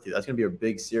I'm with you. That's going to be a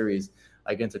big series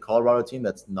against a Colorado team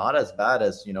that's not as bad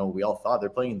as we all thought.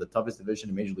 They're playing in the toughest division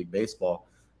in Major League Baseball,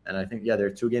 and I think they're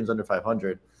 2 games under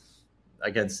 500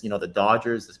 against the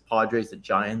Dodgers, the Padres, the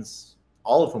Giants.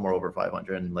 All of them are over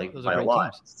 500 and by a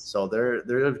lot. Teams. So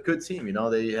they're a good team.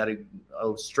 They had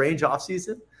a strange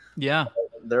offseason. Yeah.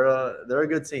 They're a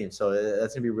good team. So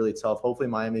that's going to be really tough. Hopefully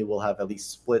Miami will have at least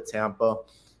split Tampa,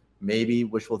 maybe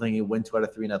wishful thinking, win 2 out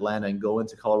of 3 in Atlanta, and go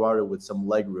into Colorado with some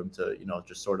leg room to,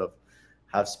 just sort of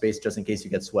have space just in case you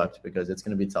get swept, because it's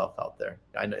going to be tough out there.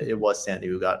 I know it was Sandy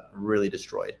who got really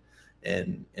destroyed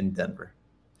in Denver.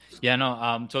 Yeah,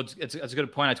 no. So it's a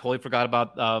good point. I totally forgot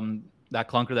about that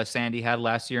clunker that Sandy had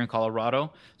last year in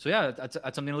Colorado. So yeah, that's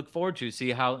something to look forward to.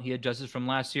 See how he adjusts from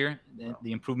last year,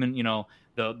 the improvement.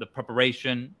 The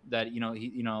preparation that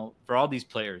for all these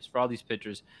players, for all these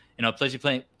pitchers.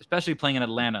 Especially playing in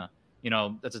Atlanta.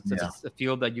 That's a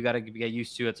field that you got to get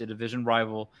used to. It's a division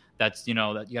rival. That you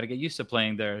got to get used to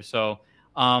playing there. So.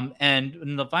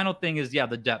 And the final thing is,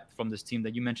 the depth from this team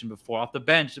that you mentioned before. Off the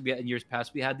bench, in years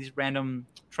past, we had these random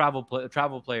travel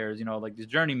players, like these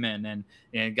journeymen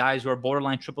and guys who are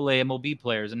borderline AAA MLB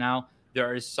players. And now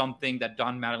there is something that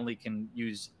Don Mattingly can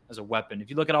use as a weapon. If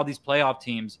you look at all these playoff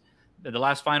teams, the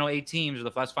last final 8 teams or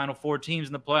the last final 4 teams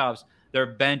in the playoffs, their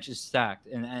bench is stacked,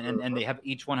 and they have,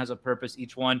 each one has a purpose.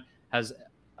 Each one has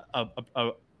a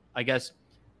I guess,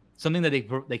 something that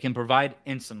they can provide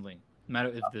instantly, no matter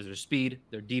if there's their speed,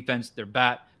 their defense, their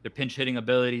bat, their pinch hitting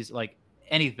abilities, like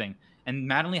anything. And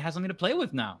Mattingly has something to play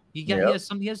with now. He has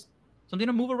something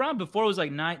to move around. Before it was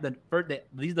like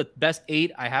these are the best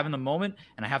 8 I have in the moment,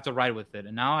 and I have to ride with it.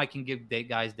 And now I can give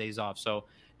guys days off. So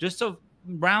just to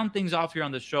round things off here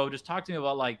on the show, just talk to me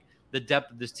about like the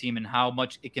depth of this team and how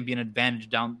much it can be an advantage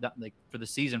down like for the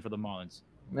season for the Marlins.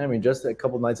 I mean, just a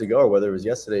couple nights ago, or whether it was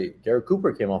yesterday, Garrett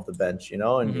Cooper came off the bench,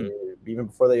 and even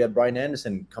before they had Brian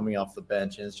Anderson coming off the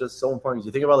bench. And it's just so important.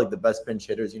 You think about like the best pinch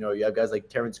hitters, you have guys like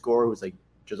Terrence Gore, who's like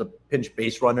just a pinch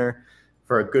base runner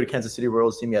for a good Kansas City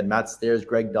Royals team. You had Matt Stairs,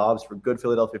 Greg Dobbs for good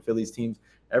Philadelphia Phillies teams.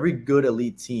 Every good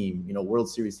elite team, World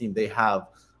Series team, they have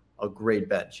a great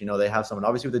bench. They have someone.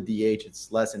 Obviously with the DH,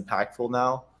 it's less impactful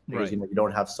now because you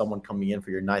don't have someone coming in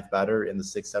for your 9th batter in the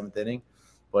 6th, 7th inning.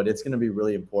 But it's going to be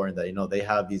really important that, they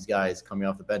have these guys coming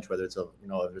off the bench, whether it's if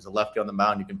there's a lefty on the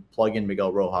mound, you can plug in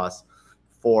Miguel Rojas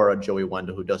for a Joey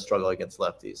Wendell who does struggle against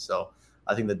lefties. So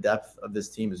I think the depth of this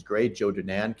team is great. Joe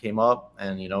Dunan came up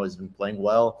and, has been playing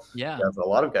well. Yeah. There's a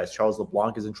lot of guys. Charles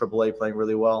LeBlanc is in AAA playing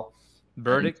really well.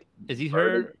 Burdick, is he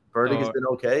hurt? Burdick has been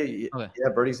okay. Yeah,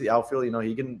 Burdick's the outfield.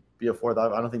 He can be a 4th.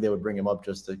 I don't think they would bring him up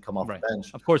just to come off the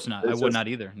bench. Of course not. I would not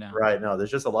either. No. Right. No,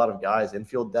 there's just a lot of guys,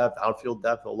 infield depth, outfield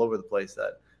depth all over the place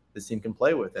that this team can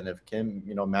play with. And if Kim,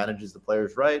 manages the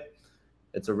players right,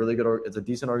 it's a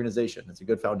decent organization. It's a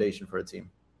good foundation for a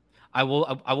team. I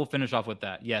will finish off with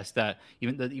that. Yes, that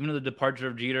even the departure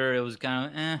of Jeter, it was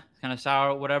kind of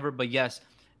sour, whatever. But yes,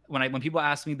 when people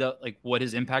ask me what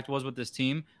his impact was with this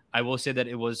team, I will say that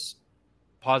it was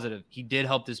positive. He did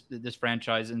help this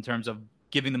franchise in terms of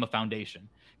giving them a foundation.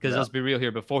 Because let's be real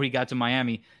here, before he got to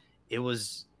Miami, it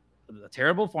was a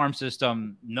terrible farm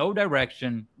system, no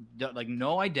direction,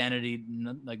 no identity,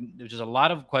 there's just a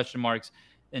lot of question marks.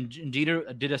 And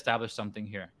Jeter did establish something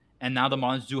here. And now the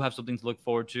Marlins do have something to look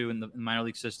forward to in the minor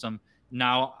league system,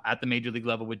 now at the major league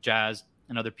level with Jazz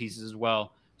and other pieces as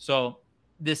well. So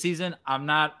this season, I'm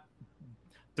not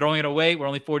throwing it away. We're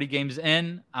only 40 games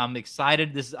in. I'm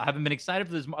excited. I haven't been excited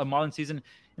for this Marlins season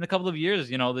in a couple of years.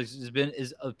 This has been,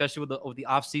 especially with the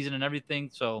off season and everything.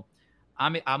 So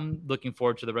I'm looking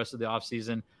forward to the rest of the off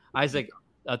season. Isaac,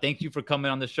 thank you for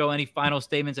coming on the show. Any final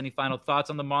statements, any final thoughts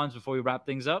on the Marlins before we wrap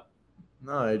things up?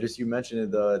 No, you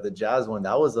mentioned the Jazz one.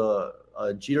 That was a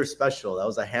Jeter special. That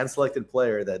was a hand-selected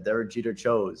player that Derek Jeter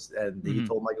chose. And he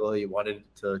told Michael he wanted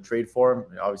to trade for him.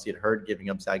 Obviously, it hurt giving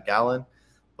up Zach Gallen.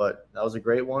 But that was a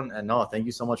great one. And no, thank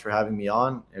you so much for having me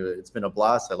on. It's been a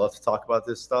blast. I love to talk about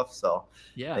this stuff. So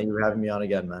thank you for having me on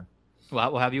again, man.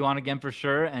 Well, we'll have you on again for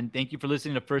sure. And thank you for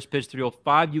listening to First Pitch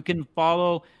 305. You can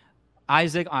follow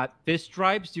Isaac at Fish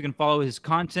Stripes. You can follow his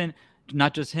content.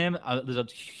 Not just him. There's a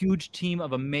huge team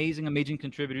of amazing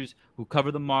contributors who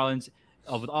cover the Marlins,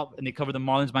 and they cover the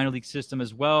Marlins minor league system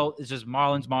as well. It's just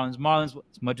Marlins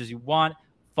as much as you want.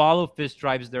 Follow Fish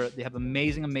Stripes. They have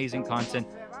amazing content.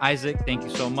 Isaac, thank you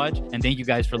so much, and thank you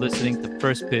guys for listening to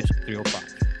First Pitch 305.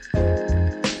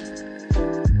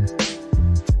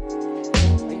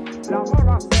 La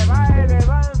bola se va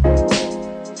elevando.